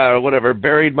Muslim style or whatever,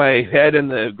 buried my head in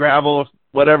the gravel,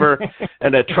 whatever,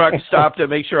 and a truck stopped to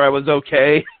make sure I was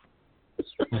okay.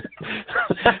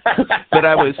 But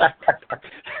I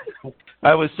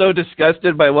was so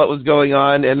disgusted by what was going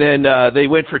on, and then they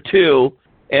went for two.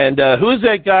 And who's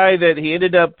that guy that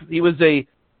he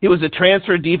was a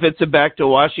transfer defensive back to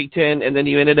Washington, and then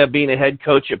he ended up being a head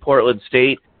coach at Portland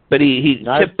State. But he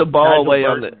tipped the ball away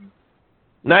on the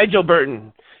Nigel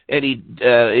Burton, and he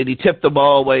tipped the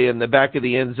ball away in the back of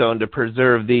the end zone to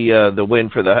preserve the win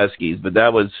for the Huskies. But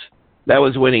that was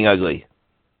winning ugly.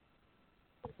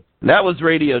 And that was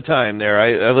radio time there.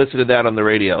 I listened to that on the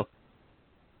radio.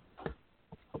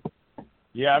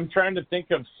 Yeah, I'm trying to think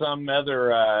of some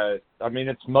other.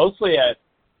 It's mostly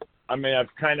I've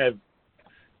kind of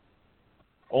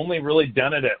only really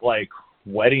done it at like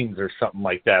weddings or something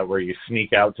like that, where you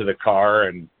sneak out to the car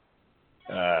and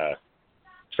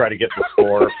try to get the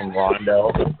score from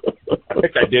Rondo. I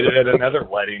think I did it at another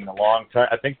wedding a long time.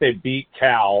 I think they beat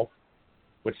Cal,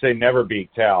 which they never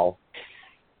beat Cal.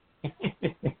 I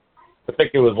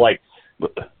think it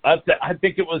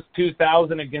was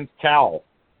 2000 against Cal.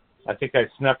 I think I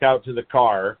snuck out to the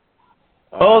car.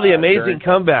 The amazing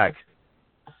comeback.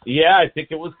 Yeah, I think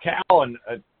it was Cal, and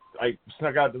I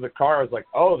snuck out to the car. I was like,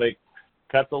 oh, they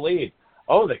cut the lead.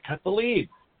 Oh, they cut the lead.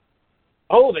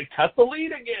 Oh, they cut the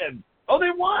lead again. Oh, they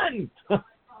won.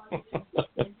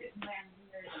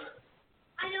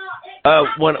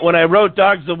 When I wrote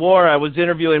Dogs of War, I was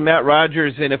interviewing Matt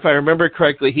Rogers, and if I remember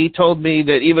correctly, he told me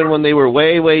that even when they were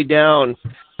way, way down,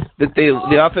 that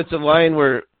the offensive line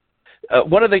were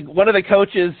one of the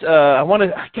coaches. I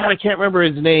can't remember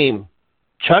his name.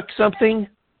 Chuck something.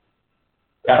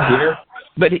 Chuck Heater.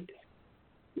 But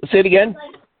say it again.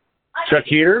 Chuck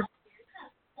Heater.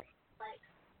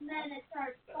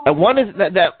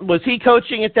 That was he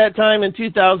coaching at that time in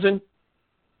 2000?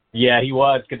 Yeah, he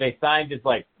was, because they signed his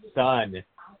son,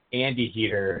 Andy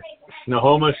Heater.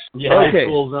 Snohomish High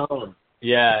School zone.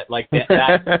 Yeah,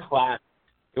 that class.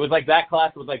 It was like that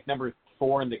class was like number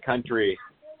 4 in the country,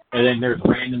 and then there's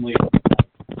randomly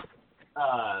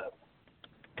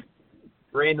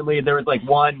there was like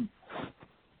one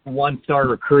star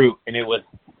recruit, and it was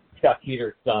Chuck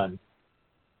Heater's son.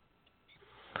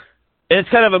 It's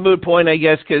kind of a moot point, I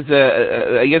guess, because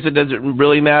I guess it doesn't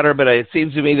really matter, but it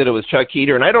seems to me that it was Chuck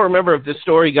Heater. And I don't remember if this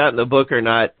story got in the book or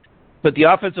not, but the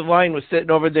offensive line was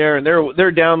sitting over there, and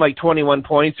they're down like 21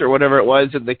 points or whatever it was,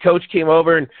 and the coach came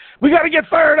over, and we got to get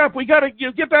fired up. We got to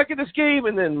get back in this game.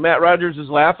 And then Matt Rogers was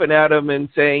laughing at him and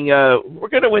saying, we're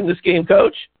going to win this game,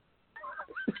 coach.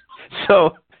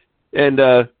 So, and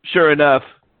sure enough.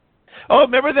 Oh,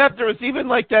 remember that? There was even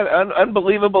like that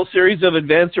unbelievable series of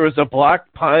events. There was a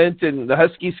blocked punt, and the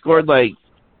Huskies scored like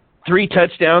 3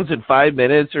 touchdowns in 5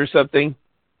 minutes or something.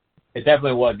 It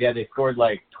definitely was. Yeah, they scored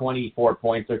like 24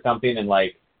 points or something in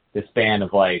like the span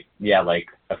of like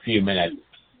a few minutes.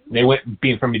 They went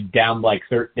being from down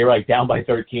they were like down by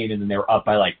 13, and then they were up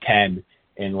by like 10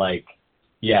 in like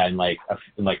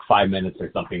 5 minutes or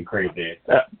something crazy.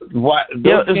 It was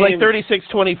like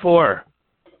 36-24.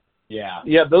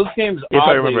 Yeah, those games if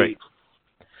I remember right.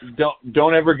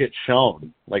 don't ever get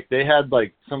shown. Like they had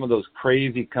like some of those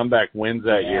crazy comeback wins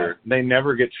that year. They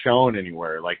never get shown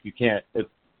anywhere. Like you can't.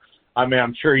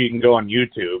 I'm sure you can go on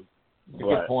YouTube.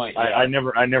 Good point. Yeah. I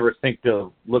never think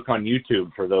to look on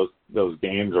YouTube for those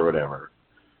games or whatever.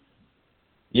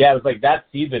 Yeah, it was like that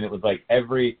season. It was like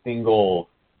every single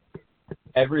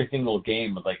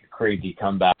game was like a crazy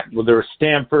comeback. Well, there was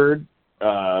Stanford.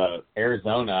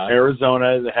 Arizona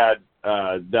that had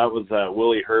that was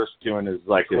Willie Hurst doing his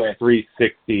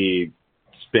 360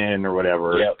 spin or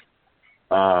whatever. Yep.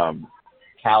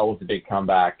 Cal was a big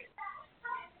comeback.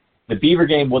 The Beaver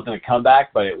game wasn't a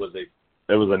comeback, but it was a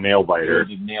nail biter. It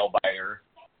was a nail biter.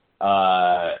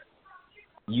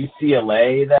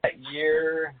 UCLA that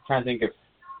year. I'm trying to think if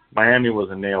Miami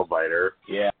was a nail biter.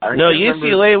 Yeah. No,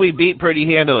 UCLA we beat pretty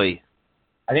handily.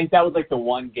 I think that was like the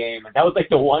one game. That was like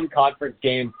the one conference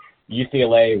game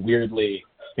UCLA, weirdly,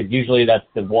 because usually that's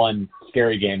the one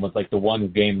scary game, was like the one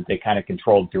game that they kind of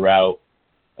controlled throughout.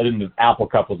 And then the Apple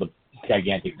Cup was a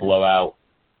gigantic blowout.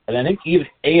 And then I think even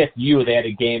ASU, they had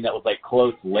a game that was like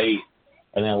close late,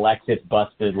 and then Alexis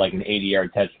busted like an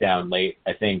 80-yard touchdown late,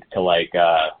 I think, to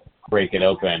break it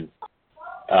open.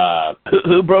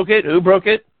 Who broke it?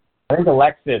 I think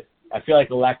Alexis. I feel like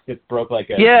Alexis broke like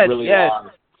a really long.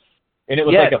 And it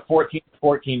was like a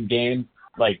 14-14 game,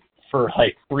 like for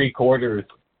like 3 quarters.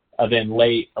 And then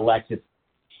late, Alexis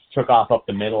took off up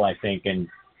the middle, I think, and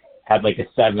had like a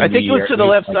 70. I think it was to the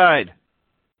left side.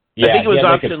 Yeah, I think it was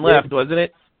option like left, wasn't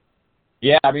it?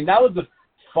 Yeah, I mean, that was a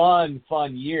fun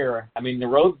year. I mean, the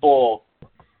Rose Bowl,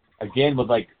 again, was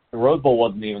like, the Rose Bowl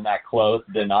wasn't even that close.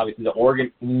 Then obviously the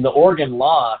Oregon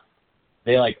loss,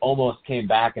 they like almost came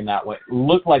back in that way. It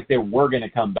looked like they were going to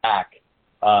come back,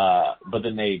 but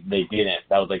then they didn't.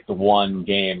 That was like the one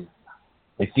game.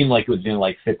 It seemed like it was going to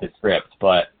like fit the script,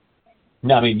 but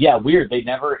no, I mean, yeah, weird.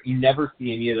 You never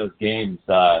see any of those games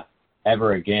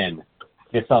ever again,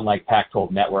 just on like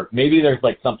Pac-12 Network. Maybe there's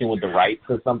like something with the rights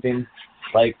or something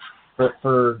like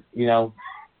for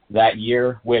that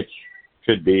year, which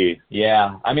could be.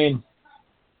 Yeah, I mean,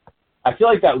 I feel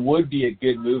like that would be a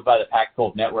good move by the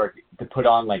Pac-12 Network to put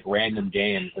on like random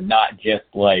games and not just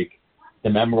like the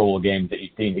memorable games that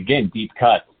you've seen. Again, deep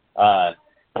cuts.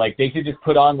 Like they should just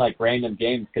put on like random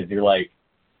games because you're like,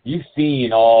 you've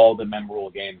seen all the memorable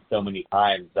games so many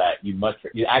times that you'd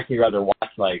actually rather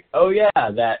watch like, oh yeah,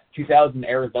 that 2000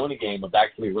 Arizona game was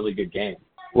actually a really good game.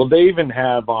 Well, they even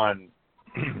have on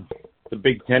the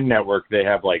Big Ten Network, they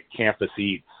have like Campus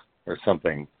Eats or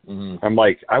something. Mm-hmm. I'm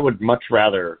like, I would much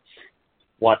rather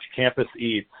watch Campus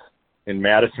Eats in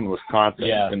Madison, Wisconsin,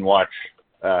 than watch,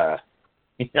 the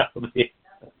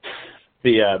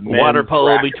water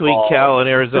polo between Cal and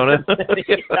Arizona.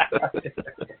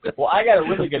 Well, I got a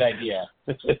really good idea.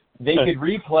 They could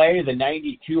replay the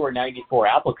 92 or 94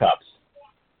 Apple Cups.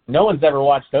 No one's ever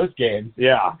watched those games.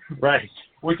 Yeah, right.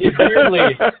 Which is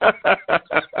weirdly,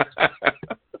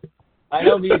 I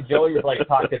know me and Joey like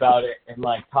talked about it and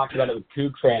like talked about it with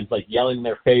Coug fans, like yelling in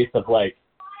their face of like,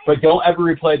 but don't ever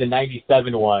replay the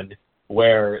 97 one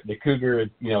where the Cougars,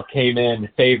 came in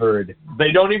favored.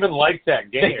 They don't even like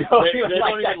that game. They don't even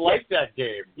like that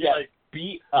game. Yeah, like,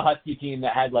 beat a Husky team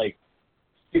that had like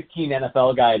 15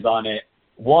 NFL guys on it,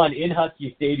 won in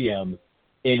Husky Stadium,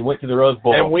 and went to the Rose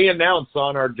Bowl. And we announced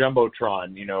on our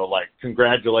Jumbotron, like,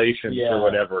 congratulations or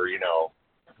whatever,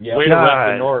 Yeah. Way to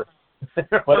rep the North.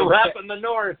 We're repping the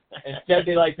North. Instead,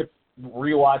 they like to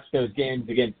rewatch those games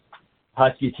against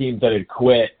Husky teams that had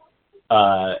quit,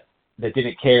 that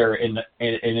didn't care in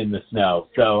the snow.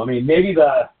 So, I mean, maybe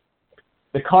the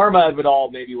karma of it all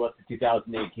maybe was the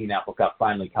 2018 Apple Cup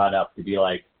finally caught up to be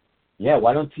like, yeah,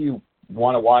 why don't you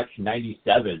want to watch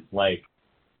 97? Like,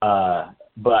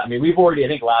 but I mean, we've already, I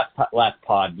think last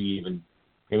pod we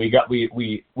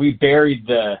buried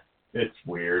it's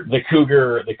weird. the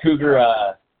Cougar,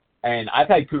 and I've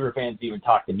had Cougar fans even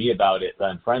talk to me about it that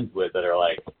I'm friends with that are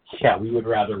like, yeah, we would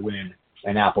rather win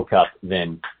an Apple Cup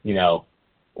than,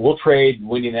 we'll trade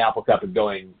winning the Apple Cup and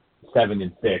going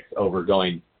 7-6 over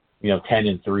going,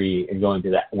 10-3 and going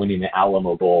to winning the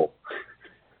Alamo Bowl,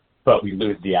 but we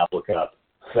lose the Apple Cup.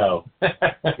 So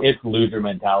it's loser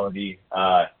mentality.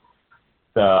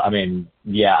 So, I mean,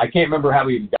 yeah, I can't remember how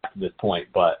we even got to this point,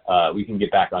 but we can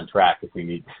get back on track if we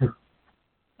need to.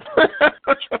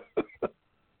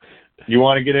 You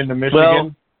want to get into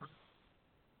Michigan?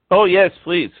 Oh, yes,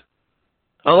 please.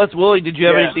 Unless, Willie, did you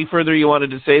have anything further you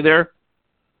wanted to say there?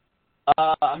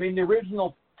 I mean, the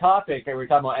original topic, we were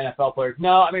talking about NFL players.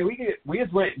 No, I mean, we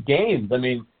just went games. I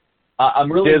mean,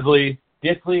 I'm really...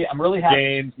 Disley, I'm really happy.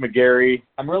 James, McGarry.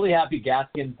 I'm really happy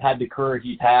Gaskin's had the career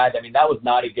he's had. I mean, that was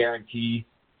not a guarantee.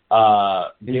 He's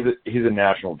a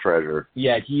national treasure.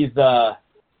 Yeah, he's,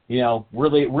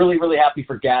 really, really, really happy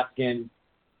for Gaskin.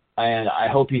 And I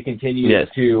hope he continues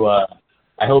to,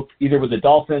 I hope either with the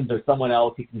Dolphins or someone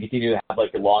else, he can continue to have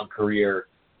like a long career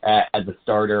as a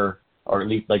starter or at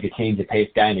least like a change of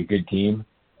pace guy in a good team.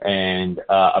 And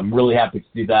I'm really happy to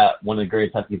see that. One of the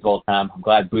greatest Huskies of all time. I'm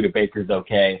glad Budda Baker's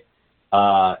okay.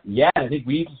 I think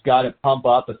we just got to pump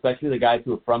up, especially the guys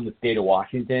who are from the state of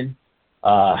Washington,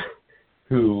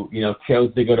 who,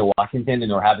 chose to go to Washington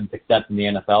and are having success in the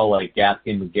NFL, like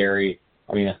Gaskin, McGarry,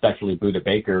 I mean, especially Budda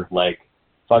Baker, like,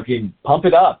 fucking pump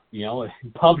it up,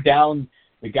 pump down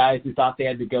the guys who thought they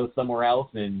had to go somewhere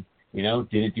else and,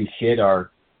 didn't do shit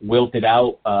or wilted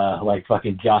out, like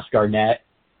fucking Josh Garnett,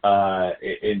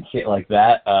 and shit like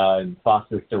that, and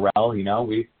Foster Sorrell,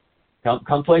 we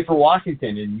come play for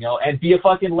Washington and be a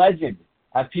fucking legend.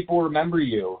 Have people remember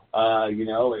you,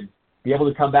 and be able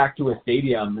to come back to a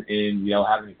stadium and,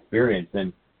 have an experience.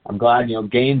 And I'm glad,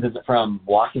 Gaines isn't from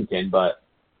Washington, but,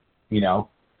 and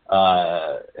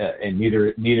neither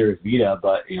is Vita,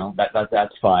 but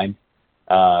that's fine.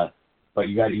 But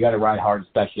you got to ride hard,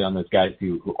 especially on those guys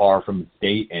who are from the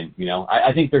state, and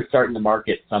I think they're starting to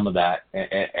market some of that,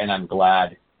 and I'm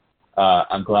glad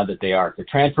that they are. So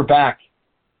transfer back.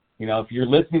 If you're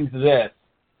listening to this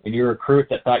and you're a recruit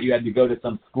that thought you had to go to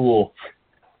some school,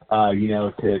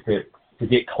 to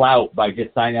get clout by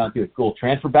just signing on to a school,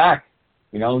 transfer back.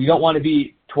 You don't want to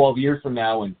be 12 years from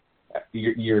now and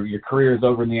your career is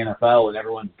over in the NFL and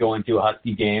everyone's going to a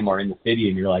Husky game or in the city,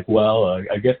 and you're like, well,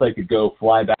 I guess I could go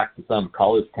fly back to some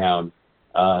college town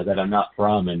that I'm not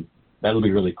from, and that'll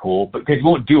be really cool. But because you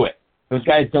won't do it. Those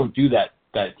guys don't do that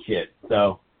shit.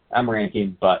 So I'm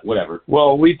ranking, but whatever.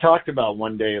 Well, we talked about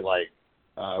one day, like,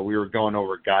 we were going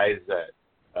over guys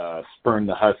that spurned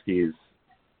the Huskies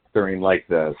during, like,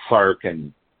 the Sark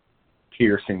and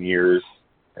Peterson years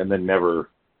and then never,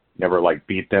 like,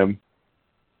 beat them.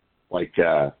 Like,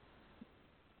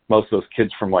 most of those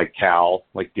kids from, like, Cal,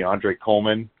 like DeAndre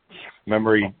Coleman.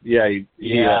 Remember,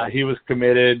 he was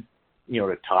committed,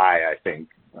 to tie, I think.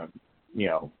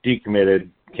 Decommitted,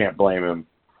 can't blame him.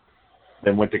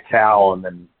 Then went to Cal and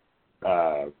then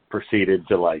proceeded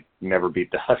to, like, never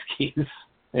beat the Huskies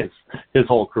his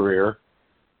whole career.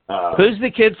 Who's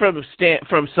the kid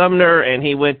from Sumner and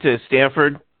he went to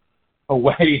Stanford?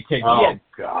 Weddington. Oh,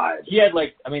 God. He had,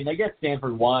 I guess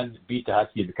Stanford beat the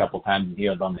Huskies a couple times and he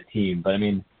was on the team. But,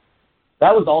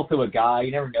 that was also a guy,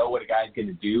 you never know what a guy's going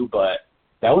to do, but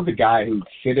that was a guy who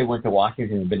should have went to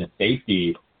Washington and been a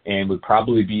safety and would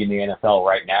probably be in the NFL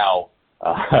right now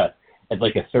as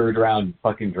like a third-round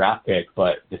fucking draft pick,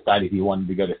 but decided he wanted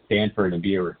to go to Stanford and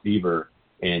be a receiver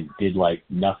and did, like,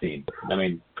 nothing.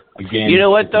 Again... You know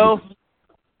what, though?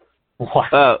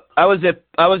 What? I was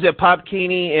at Pop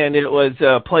Keeney, and it was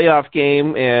a playoff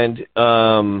game, and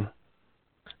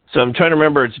so I'm trying to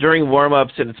remember. It's during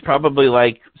warm-ups, and it's probably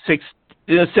like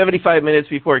 75 minutes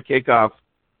before kickoff,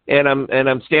 and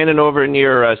I'm standing over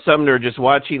near Sumner just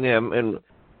watching him. And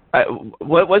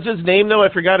what was his name, though?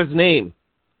 I forgot his name.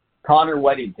 Connor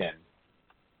Weddington.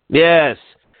 Yes,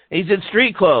 he's in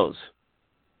street clothes,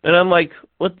 and I'm like,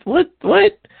 what?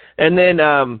 And then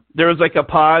there was like a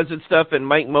pause and stuff, and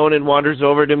Mike Monin wanders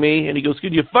over to me, and he goes,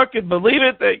 "Can you fucking believe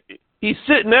it that he's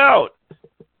sitting out?"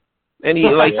 And he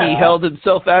he held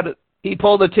himself out. He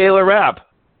pulled a Taylor Rapp.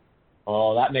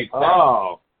 Oh, that makes sense.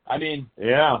 Oh,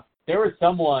 yeah. There was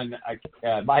someone,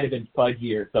 might have been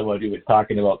Fudgy or someone who was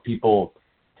talking about people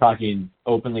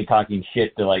openly talking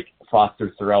shit to, like,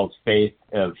 Foster Sorrell's face.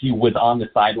 He was on the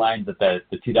sidelines at the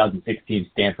 2016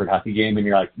 Stanford Husky game, and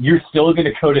you're like, you're still going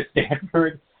to go to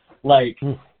Stanford? Like,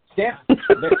 Stanford,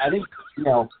 I think,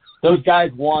 those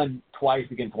guys won twice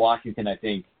against Washington, I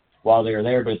think, while they were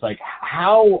there. But it's like,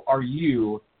 how are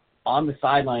you on the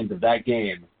sidelines of that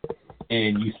game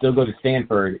and you still go to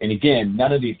Stanford? And again,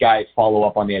 none of these guys follow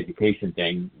up on the education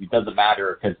thing. It doesn't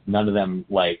matter because none of them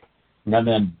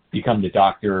become the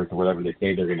doctors or whatever they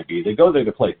say they're going to be. They go there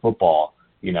to play football,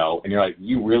 and you're like,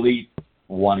 you really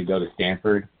want to go to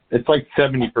Stanford? It's like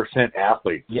 70%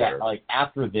 athletes. Yeah, like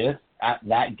after this, at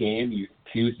that game, you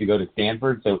choose to go to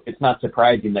Stanford. So it's not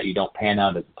surprising that you don't pan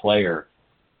out as a player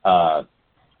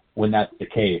when that's the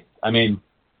case. I think,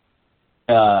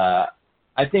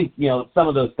 some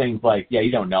of those things, like,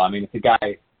 you don't know. It's a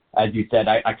guy, as you said,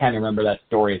 I kind of remember that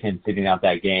story of him sitting out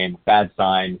that game, bad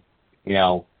sign,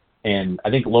 and I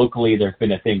think locally there's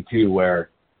been a thing, too, where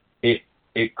it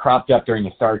cropped up during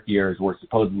the Sark years where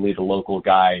supposedly the local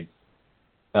guys,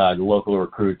 the local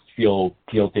recruits feel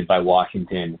guilted by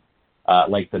Washington.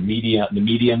 Like the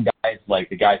medium guys, like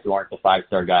the guys who aren't the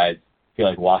 5-star guys, feel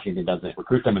like Washington doesn't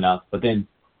recruit them enough. But then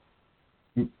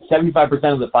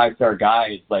 75% of the 5-star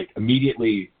guys, like,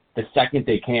 immediately, the second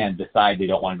they can, decide they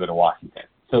don't want to go to Washington.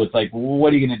 So it's like,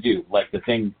 what are you going to do? Like,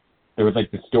 there was, like,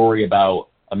 the story about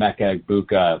Emeka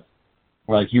Egbuka,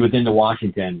 where, like, he was into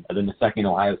Washington, and then the second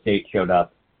Ohio State showed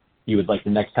up, he was, like, the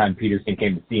next time Peterson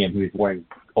came to see him, he was wearing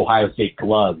Ohio State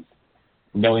gloves,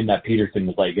 knowing that Peterson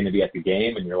was, like, going to be at the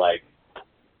game, and you're like,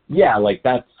 yeah, like,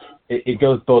 it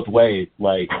goes both ways.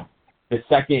 Like, the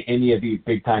second any of these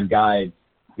big-time guys,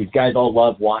 these guys all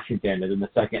love Washington, and then the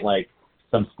second, like,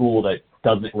 some school that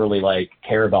doesn't really, like,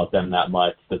 care about them that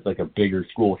much, that's, like, a bigger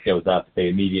school shows up, they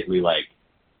immediately, like,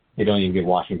 they don't even give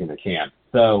Washington a chance.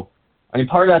 So,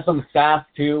 part of that's on the staff,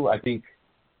 too. I think,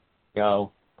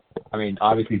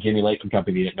 obviously Jimmy Lake and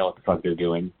company didn't know what the fuck they're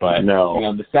doing, but,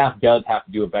 the staff does have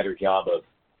to do a better job of,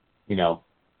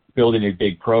 building a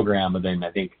big program, and then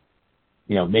I think,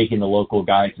 making the local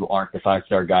guys who aren't the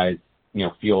 5-star guys,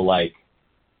 feel like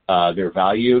they're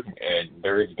valued, and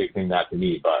there is a big thing that to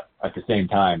me. But at the same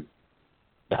time,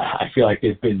 I feel like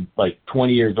there's been like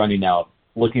 20 years running now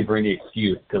looking for any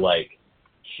excuse to like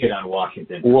shit on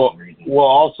Washington. Well,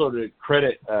 also to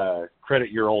credit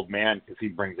your old man, because he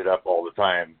brings it up all the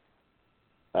time.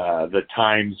 The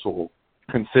Times will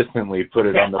consistently put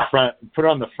it on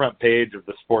the front page of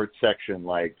the sports section,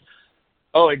 like,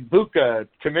 Igbokwe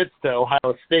commits to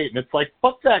Ohio State, and it's like,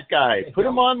 fuck that guy. Put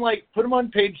him on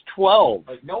page 12.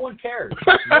 Like, no one cares.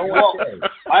 No one cares.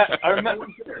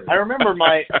 I remember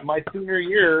my senior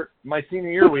year.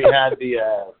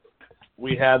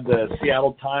 We had the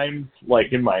Seattle Times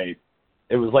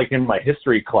it was in my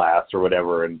history class or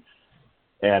whatever, and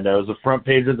it was the front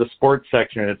page of the sports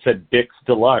section, and it said Dick's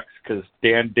Deluxe because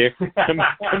Dan Dick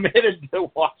committed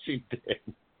to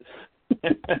Washington.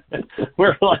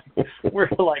 we're like,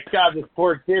 God, this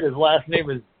poor kid, his last name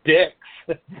is Dix.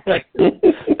 They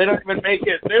don't even make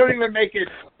it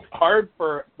hard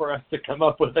for us to come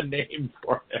up with a name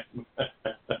for him.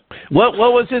 What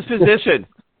was his position?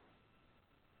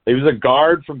 He was a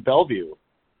guard from Bellevue.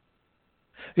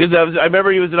 Because I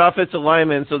remember he was an offensive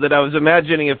lineman, so that I was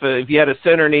imagining if you had a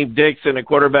center named Dix and a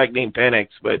quarterback named Penix.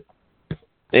 But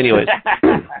anyways.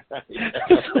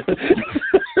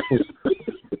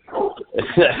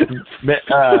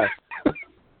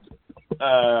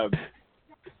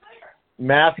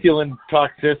 Masculine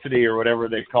toxicity or whatever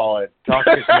they call it.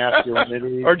 Toxic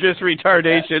masculinity. Or just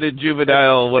retardation and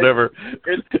juvenile, whatever.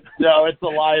 It's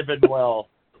alive and well.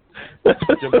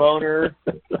 DeBoner,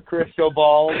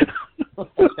 Cristobal,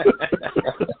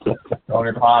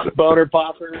 Boner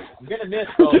Popper. I'm gonna miss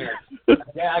Boner.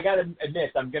 Yeah, I gotta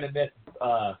admit, I'm gonna miss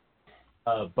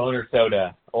Boner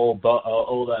Soda, old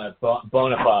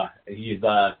Bonapa. He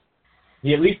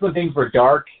at least when things were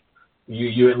dark,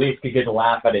 you at least could get a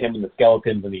laugh out of him and the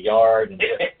skeletons in the yard. And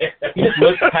he just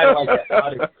looks kind of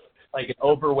like an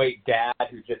overweight dad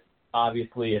who just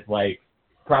obviously is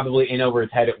probably in over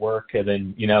his head at work, and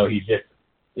then he just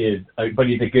is. But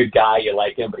he's a good guy. You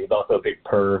like him, but he's also a big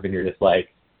perv, and you're just like,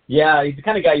 yeah, he's the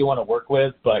kind of guy you want to work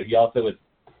with, but he also is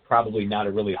probably not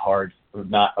a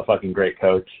fucking great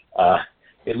coach.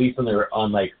 At least when they're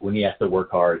on when he has to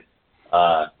work hard.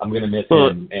 I'm gonna miss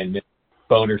him and miss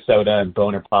Boner Soda and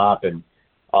Boner Pop and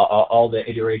all the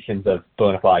iterations of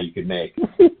Bonafide you could make.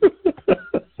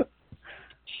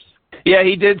 Yeah,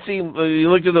 he did seem. You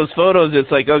looked at those photos.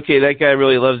 It's like, okay, that guy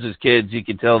really loves his kids. You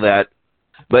can tell that.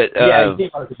 But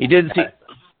he didn't seem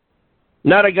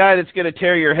not a guy that's going to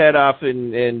tear your head off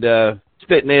and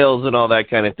spit nails and all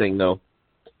that kind of thing, though.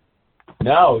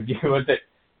 No, with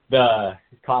the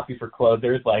coffee for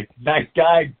closers, nice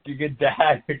guy, good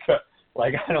dad.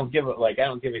 I don't give a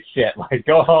shit.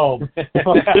 Go home. I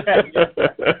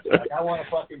want a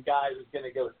fucking guy who's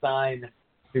gonna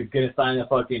sign a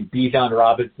fucking Bijan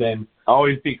Robinson.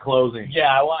 Always be closing.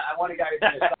 Yeah, I want a guy who's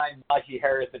gonna sign Najee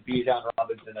Harris and Bijan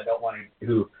Robinson. I don't want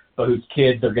whose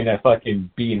kids are gonna fucking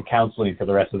be in counseling for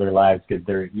the rest of their lives because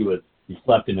he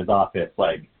slept in his office.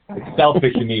 It's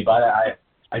selfish of me, but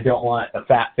I don't want a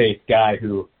fat-faced guy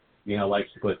who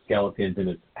likes to put skeletons in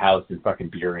his house and fucking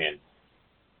Burien.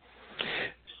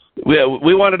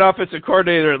 We want an offensive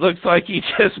coordinator. It looks like he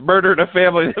just murdered a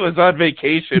family that was on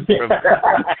vacation from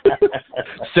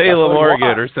Salem,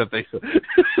 Oregon, or something.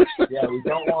 Yeah, we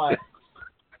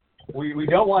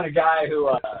don't want a guy who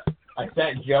I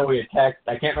sent Joey a text.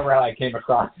 I can't remember how I came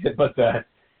across it, but the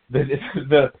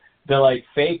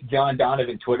fake John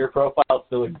Donovan Twitter profile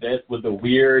still exists with the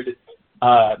weird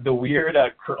Photoshop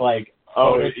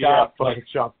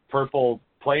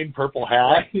plain purple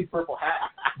hat. Purple hat.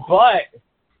 But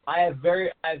I have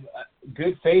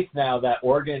good faith now that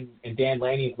Oregon and Dan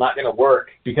Lanning is not going to work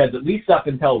because at least up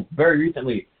until very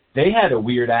recently, they had a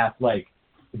weird ass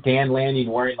Dan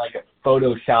Lanning wearing a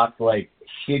photoshopped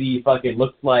shitty fucking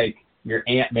looks like your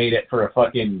aunt made it for a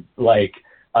fucking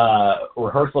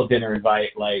rehearsal dinner invite.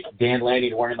 Dan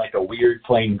Lanning wearing a weird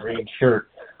plain green shirt.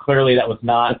 Clearly that was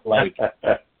not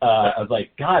I was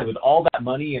like, God, with all that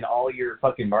money and all your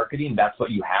fucking marketing, that's what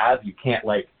you have. You can't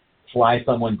fly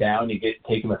someone down and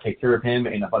take him a picture of him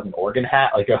in a fucking Oregon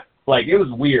hat. It was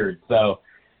weird. So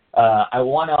I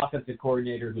want an offensive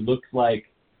coordinator who looks like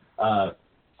a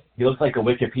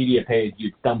Wikipedia page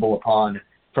you'd stumble upon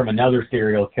from another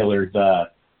serial killer's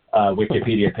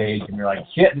Wikipedia page, and you're like,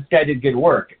 shit, this guy did good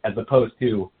work, as opposed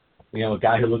to a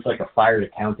guy who looks like a fired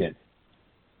accountant.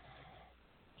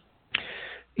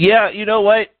 Yeah, you know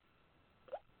what?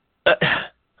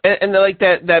 And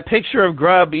that picture of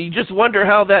Grubb, you just wonder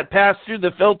how that passed through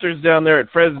the filters down there at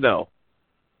Fresno.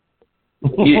 They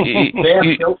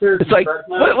have filters. It's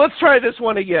let's try this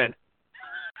one again.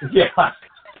 Yeah.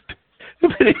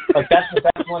 That's the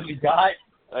best one you got.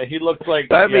 He looks like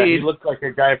he looked like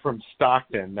a guy from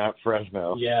Stockton, not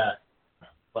Fresno. Yeah.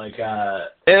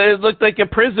 It looked like a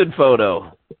prison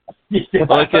photo. Yeah.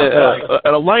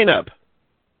 A lineup.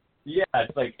 Yeah,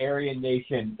 it's Aryan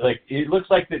Nation. It looks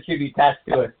like that should be attached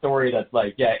to a story that's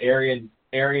Aryan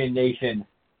Nation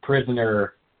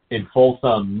prisoner in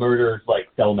Folsom murders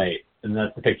cellmate, and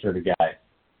that's the picture of the guy.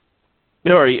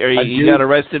 Or he got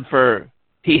arrested for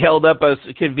he held up a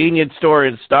convenience store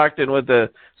in Stockton with a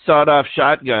sawed-off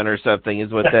shotgun or something.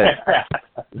 Is what that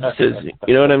says.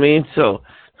 You know what I mean? So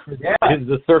Yeah. He's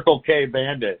the Circle K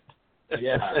bandit.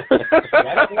 Yeah.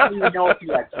 I don't even know if he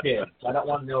has kids. I don't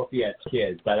want to know if he has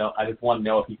kids. I just want to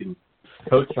know if he can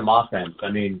coach some offense.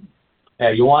 I mean,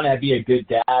 you want to be a good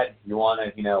dad. You want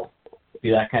to,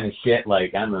 do that kind of shit.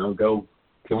 Like, I don't know, go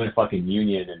in a fucking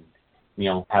union and,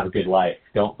 have a good life.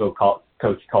 Don't go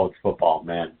coach college football,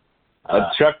 man.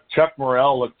 Chuck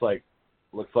Morrell looks like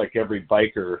every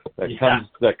biker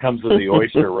that comes with the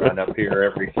oyster run up here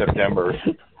every September.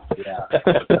 Yeah.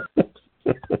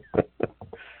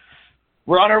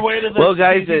 We're on our way to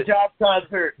the Top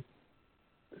concert.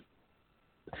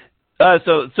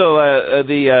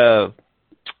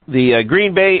 The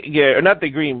Green Bay,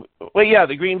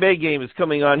 the Green Bay game is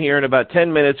coming on here in about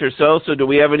 10 minutes or so. So do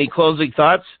we have any closing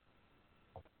thoughts?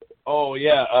 Oh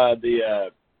yeah,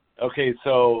 okay.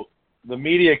 So the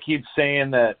media keeps saying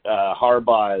that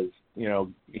Harbaugh is,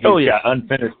 he's got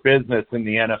unfinished business in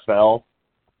the NFL,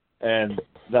 and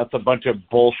that's a bunch of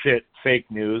bullshit, fake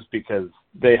news because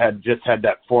they had just had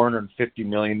that $450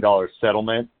 million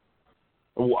settlement.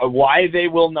 Why they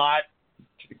will not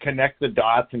connect the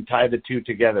dots and tie the two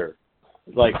together,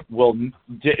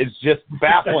 it's just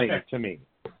baffling to me.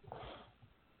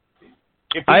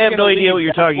 I have no idea what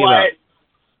you're talking about.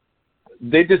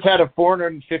 They just had a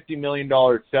 $450 million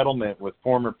settlement with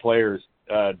former players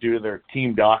due to their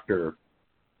team doctor.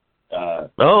 I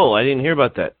didn't hear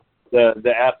about that.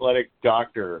 The athletic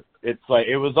doctor. It's like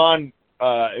it was on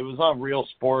Real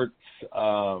Sports.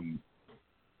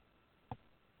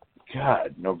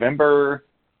 November,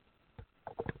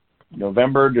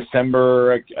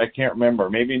 December. I can't remember.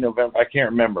 Maybe November. I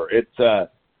can't remember. It's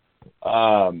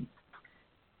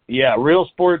Real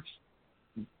Sports.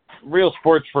 Real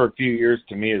Sports for a few years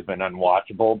to me has been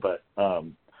unwatchable, but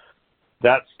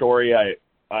that story I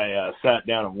sat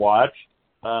down and watched,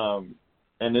 and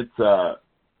it's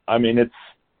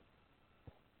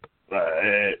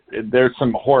there's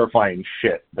some horrifying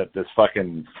shit that this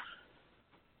fucking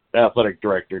athletic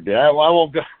director did. I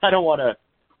don't want to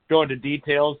go into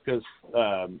details because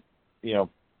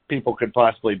people could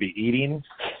possibly be eating.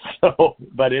 So,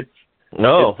 but it's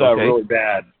really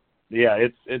bad. Yeah,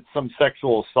 it's some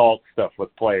sexual assault stuff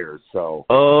with players. So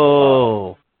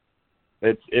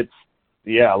it's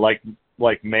like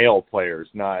male players,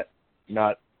 not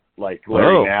like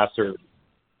Larry Nassar.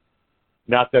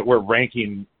 Not that we're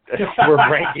ranking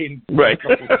right.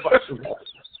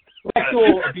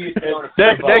 Sexual abuse.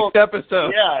 Next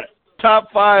episode. Yeah.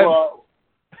 Top 5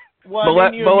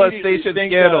 molestation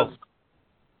scandals.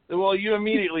 You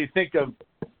immediately think of,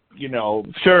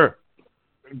 Sure.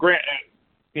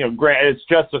 It's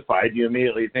justified. You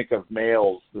immediately think of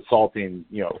males assaulting,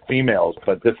 females,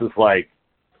 but this is like,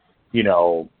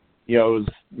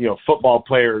 football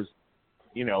players,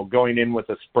 going in with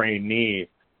a sprained knee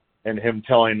and him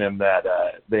telling them that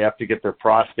they have to get their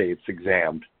prostates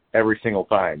examined every single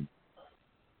time.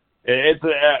 It's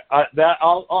that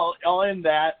I'll end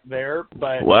that there,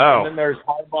 but wow. And then there's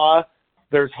Harbaugh.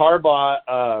 There's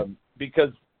Harbaugh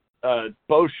because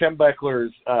Bo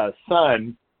Schembechler's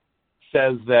son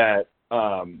says that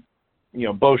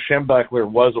Bo Schembechler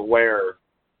was aware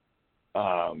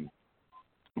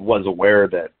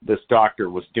that this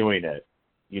doctor was doing it,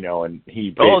 and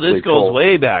he basically this goes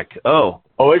way back.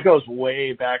 It goes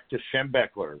way back to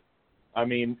Schembechler. I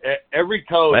mean, every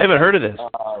coach. I haven't heard of this.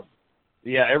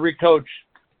 Every coach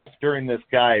during this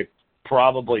guy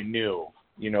probably knew.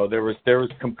 There was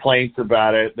complaints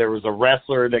about it. There was a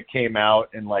wrestler that came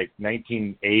out in like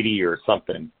 1980 or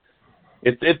something.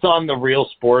 It's on the Real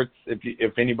Sports.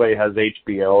 If anybody has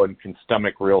HBO and can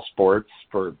stomach Real Sports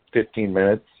for 15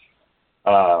 minutes,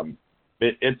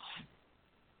 it's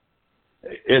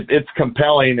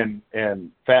compelling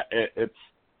and it's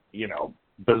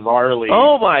bizarrely.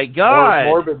 Oh my God!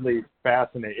 Morbidly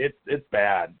fascinating. It's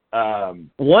bad.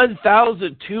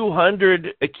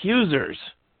 1,200 accusers.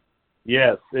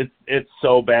 Yes, it's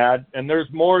so bad, and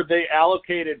there's more. They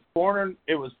allocated 400.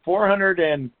 It was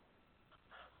 450.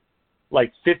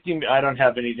 I don't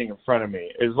have anything in front of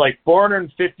me. It was like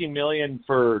 $450 million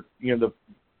for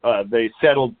they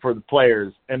settled for the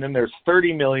players, and then there's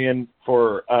 $30 million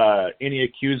for any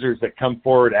accusers that come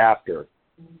forward after.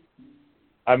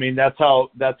 I mean, that's how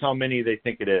many they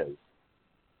think it is.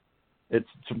 It's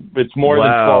more than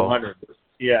 1,200.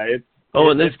 Yeah,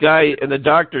 and this guy and the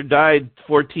doctor died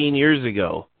 14 years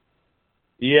ago.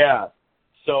 Yeah,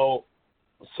 so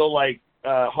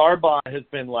Harbaugh has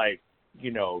been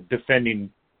defending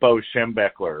Bo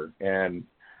Schembechler, and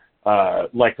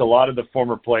like a lot of the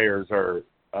former players are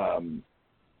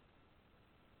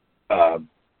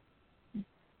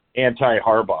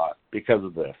anti-Harbaugh because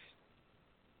of this.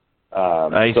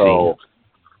 I see.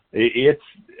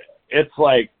 It's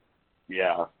like,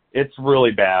 yeah, it's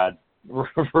really bad,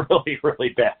 really, really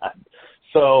bad.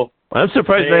 So I'm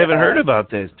surprised I haven't heard about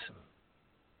this.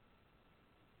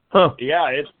 Huh?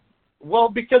 Yeah,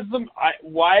 because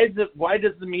why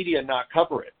does the media not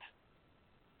cover it?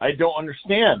 I don't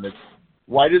understand.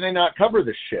 Why do they not cover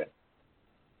this shit?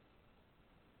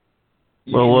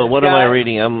 Well, what am I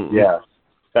reading?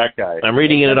 That guy. I'm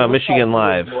reading it on Michigan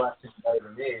Live.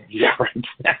 Yeah, right.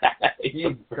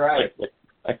 Right.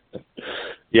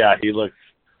 Yeah, he looks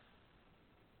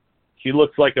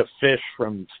like a fish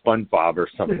from SpongeBob or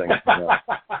something.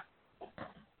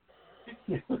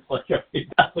 He looks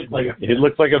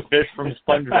like a fish from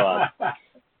SpongeBob.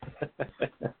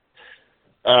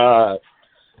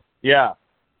 Yeah.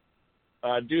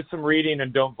 Do some reading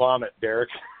and don't vomit, Derek.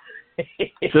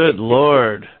 Good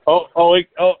Lord.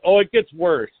 It gets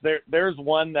worse. There's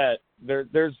one that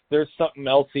there's something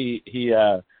else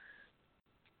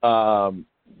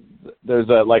there's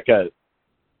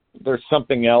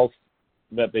something else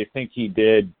that they think he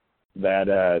did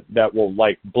that will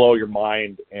like blow your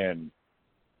mind, and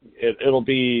it'll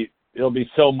be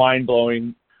so mind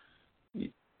blowing.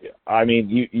 I mean,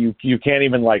 you can't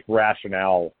even like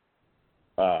rationale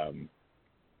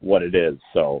what it is.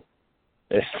 So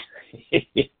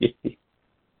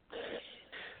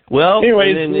well,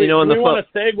 anyways, we want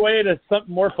to segue to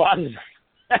something more positive.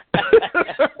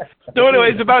 So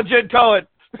anyways, about Jed Cohen.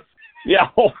 Yeah,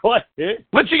 what?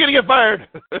 When's she gonna get fired?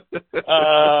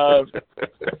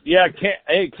 Yeah,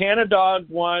 Canadog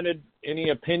wanted any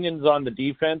opinions on the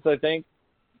defense, I think.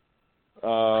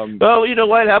 Well, you know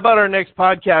what? How about our next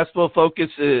podcast? We'll focus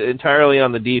entirely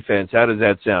on the defense. How does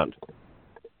that sound?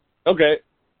 Okay.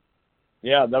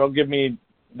 Yeah, that'll give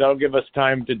us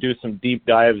time to do some deep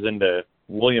dives into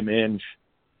William Inge.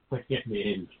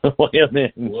 William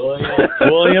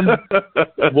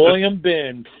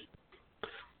Binge.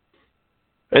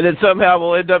 And then somehow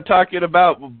we'll end up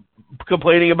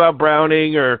complaining about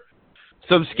Browning or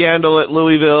some scandal at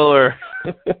Louisville or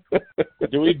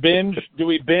Do we binge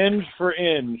for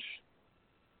Inge?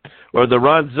 Or the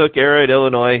Ron Zook era at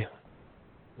Illinois.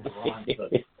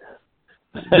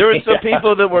 There were some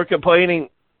people that were complaining.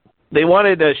 They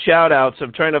wanted shout-outs.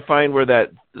 I'm trying to find where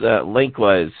that link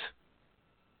was.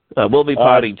 We'll be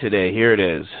potting today. Here it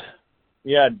is.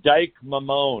 Yeah, Dyke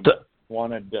Mamone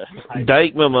wanted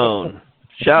Dyke Mamone.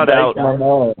 Shout-out.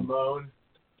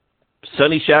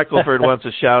 Sonny Shackelford wants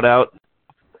a shout-out.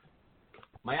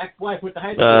 My ex-wife went to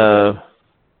high school.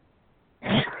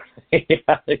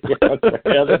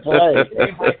 That's play.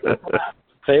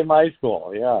 Same high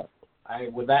school, yeah. I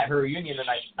was at her reunion and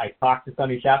I talked to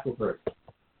Sonny Shackelford.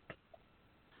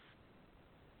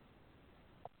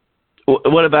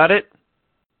 What about it?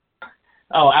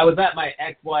 Oh, I was at my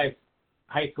ex-wife's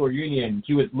high school reunion.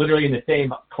 She was literally in the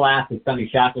same class as Sonny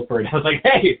Shackelford. I was like,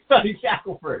 "Hey, it's Sonny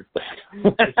Shackelford."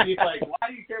 And she's like, "Why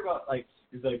do you care about like?"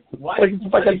 She's like, "Why do you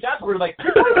Sonny Shackelford?" Like,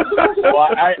 well,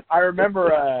 I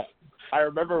remember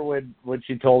when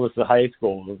she told us the high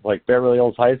school, it was like Beverly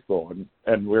Hills High School,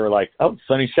 and we were like, "Oh,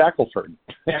 Sonny Shackelford."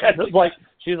 And it was like,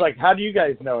 she's like, "How do you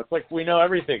guys know?" It's like, we know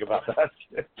everything about that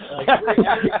shit. Like, every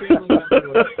family member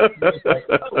was like,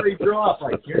 "Oh, where you grew up?"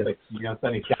 Like, here's like,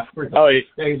 Sonny Shackelford. Oh, he's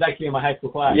actually in my high school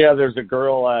class. Yeah, there's a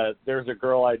girl I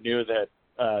knew that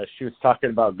she was talking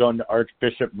about going to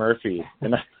Archbishop Murphy,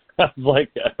 and I was like,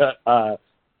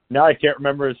 now I can't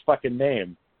remember his fucking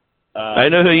name. I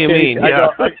know who you mean. I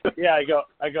go.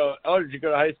 Oh, did you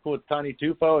go to high school with Tony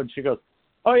Tufo? And she goes,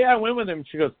 "Oh yeah, I went with him."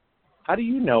 She goes, "How do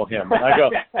you know him?" I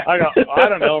go, I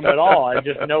don't know him at all. I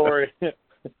just know where.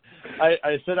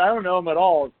 I said, I don't know him at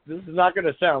all. This is not going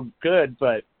to sound good,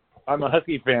 but I'm a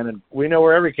Husky fan, and we know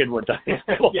where every kid went to high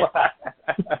school.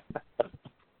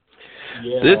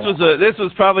 Yeah. This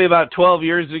was probably about 14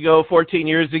 years ago,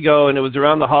 and it was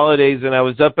around the holidays, and I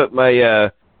was up at my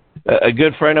a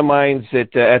good friend of mine's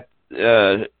at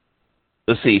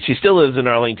let's see, she still lives in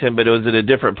Arlington, but it was at a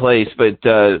different place. But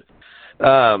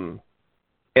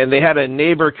and they had a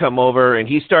neighbor come over, and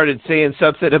he started saying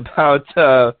something about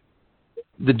the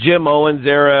Jim Owens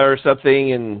era or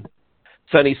something, and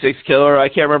Sonny Six Killer. I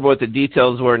can't remember what the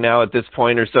details were now at this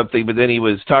point or something, but then he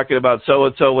was talking about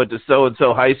so-and-so went to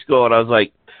so-and-so high school, and I was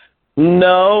like,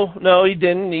 no, he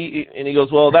didn't. And he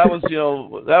goes, well, that was,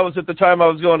 that was at the time I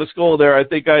was going to school there. I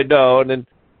think I know. And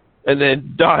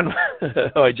then Dawn,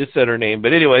 oh, I just said her name.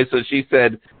 But anyway, so she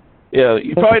said,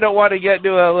 you probably don't want to get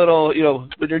into a little,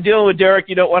 when you're dealing with Derek,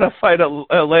 you don't want to fight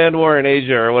a land war in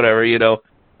Asia or whatever, And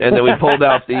then we pulled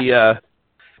out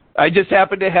I just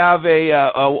happened to have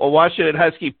a Washington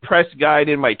Husky press guide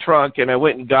in my trunk, and I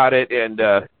went and got it, and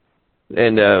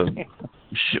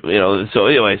so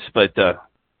anyways, but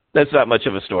that's not much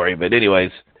of a story. But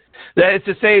anyways, it's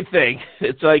the same thing.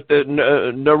 It's like the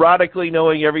neurotically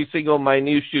knowing every single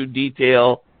minute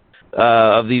detail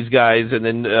of these guys, and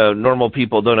then normal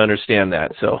people don't understand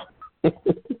that. So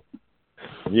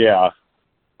yeah,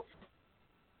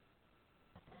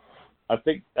 I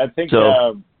think I think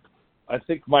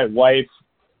my wife,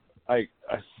 I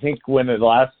think when the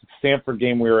last Stanford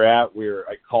game we were at,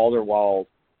 I called her while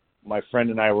my friend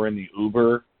and I were in the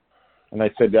Uber, and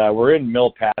I said, we're in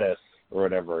Milpitas or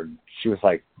whatever. And she was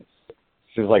like,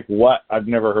 what? I've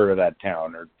never heard of that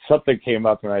town, or something came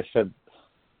up, and I said,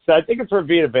 I think it's where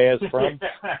Vita Vea is from.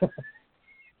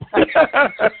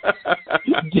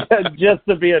 just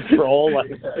to be a troll.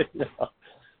 Like,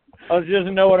 I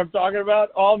doesn't know what I'm talking about.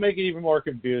 I'll make it even more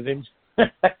confusing.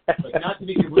 But not to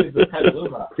be confused with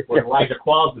Petaluma, where Elijah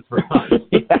Qualls is from.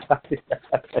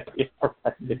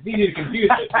 It's easy to confuse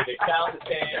it. They sound the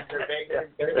same.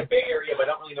 They're in the Bay Area, but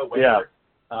I don't really know where.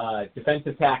 Yeah.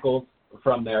 Defensive tackles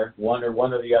from there, one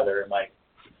or the other. And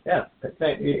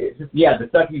the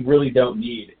stuff you really don't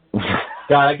need.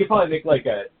 God, I could probably make like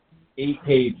a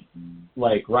 8-page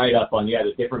write-up on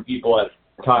the different people I've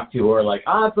talked to who are like,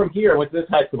 I'm from here. What's this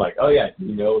high school? Like, oh yeah, do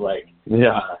you know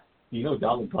do you know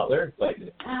Donald Butler? Like,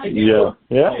 I do.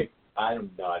 Yeah. Like, I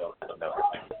don't know. I don't know.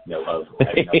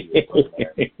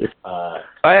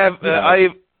 I have.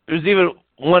 There's even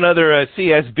one other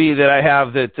CSB that I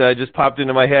have that just popped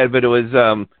into my head, but it was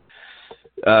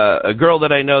a girl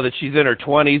that I know that she's in her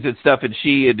 20s and stuff, and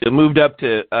she had moved up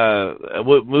to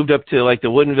like the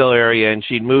Woodinville area, and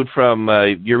she'd moved from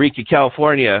Eureka,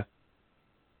 California.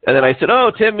 And then I said,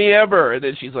 "Oh, Timmy Eber," and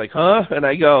then she's like, "Huh?" And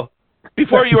I go,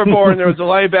 "Before you were born, there was a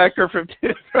linebacker from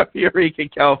Eureka,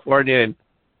 California,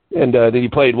 and then he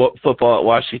played football at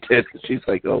Washington." She's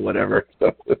like, "Oh, whatever."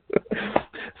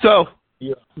 So,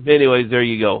 anyways, there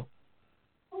you go.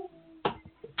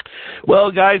 Well,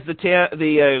 guys,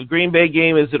 the Green Bay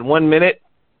game is in 1 minute,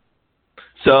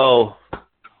 so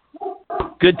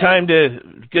good time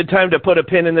to put a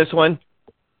pin in this one.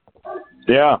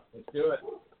 Yeah, let's do it.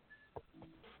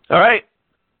 All right.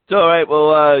 So, all right.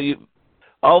 Well,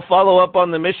 I'll follow up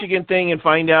on the Michigan thing and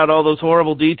find out all those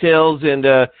horrible details, and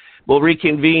we'll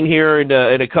reconvene here in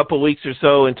a couple weeks or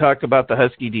so and talk about the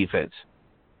Husky defense.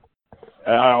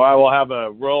 I will have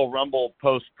a Royal Rumble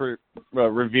post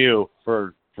review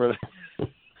for the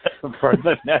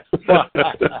next one.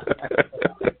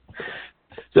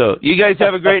 So you guys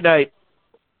have a great night.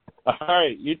 All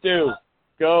right, you too.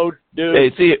 Go, dude.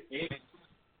 Hey, see you.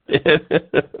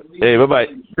 Hey, bye-bye.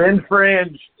 Spin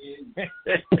fringe.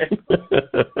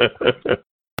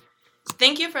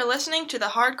 Thank you for listening to the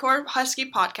Hardcore Husky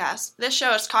Podcast. This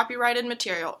show is copyrighted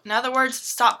material. In other words,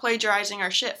 stop plagiarizing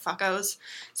our shit, fuckos.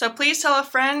 So please tell a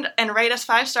friend and rate us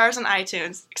 5 stars on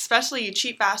iTunes, especially you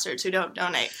cheap bastards who don't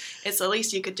donate. It's the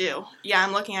least you could do. Yeah,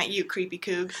 I'm looking at you, creepy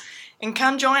coog. And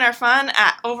come join our fun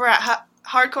over at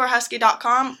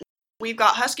hardcorehusky.com. We've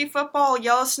got Husky Football,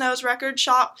 Yellow Snow's Record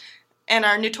Shop, and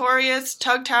our notorious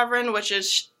Tug Tavern, which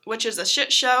is a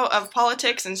shit show of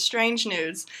politics and strange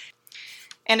news.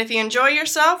 And if you enjoy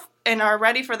yourself and are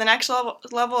ready for the next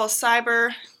level of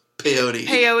cyber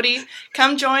peyote,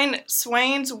 come join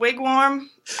Swain's Wigwam.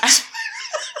 I'm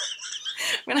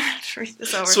going to have to read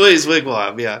this over. Sway's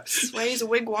Wigwam, yeah. Sway's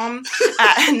Wigwam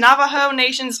at Navajo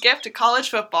Nation's gift to college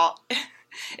football.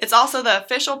 It's also the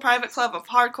official private club of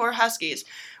Hardcore Huskies.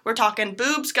 We're talking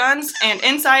boobs, guns, and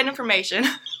inside information,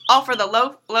 all for the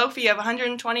low fee of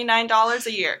 $129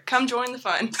 a year. Come join the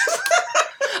fun.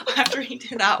 I'll have to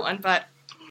redo that one, but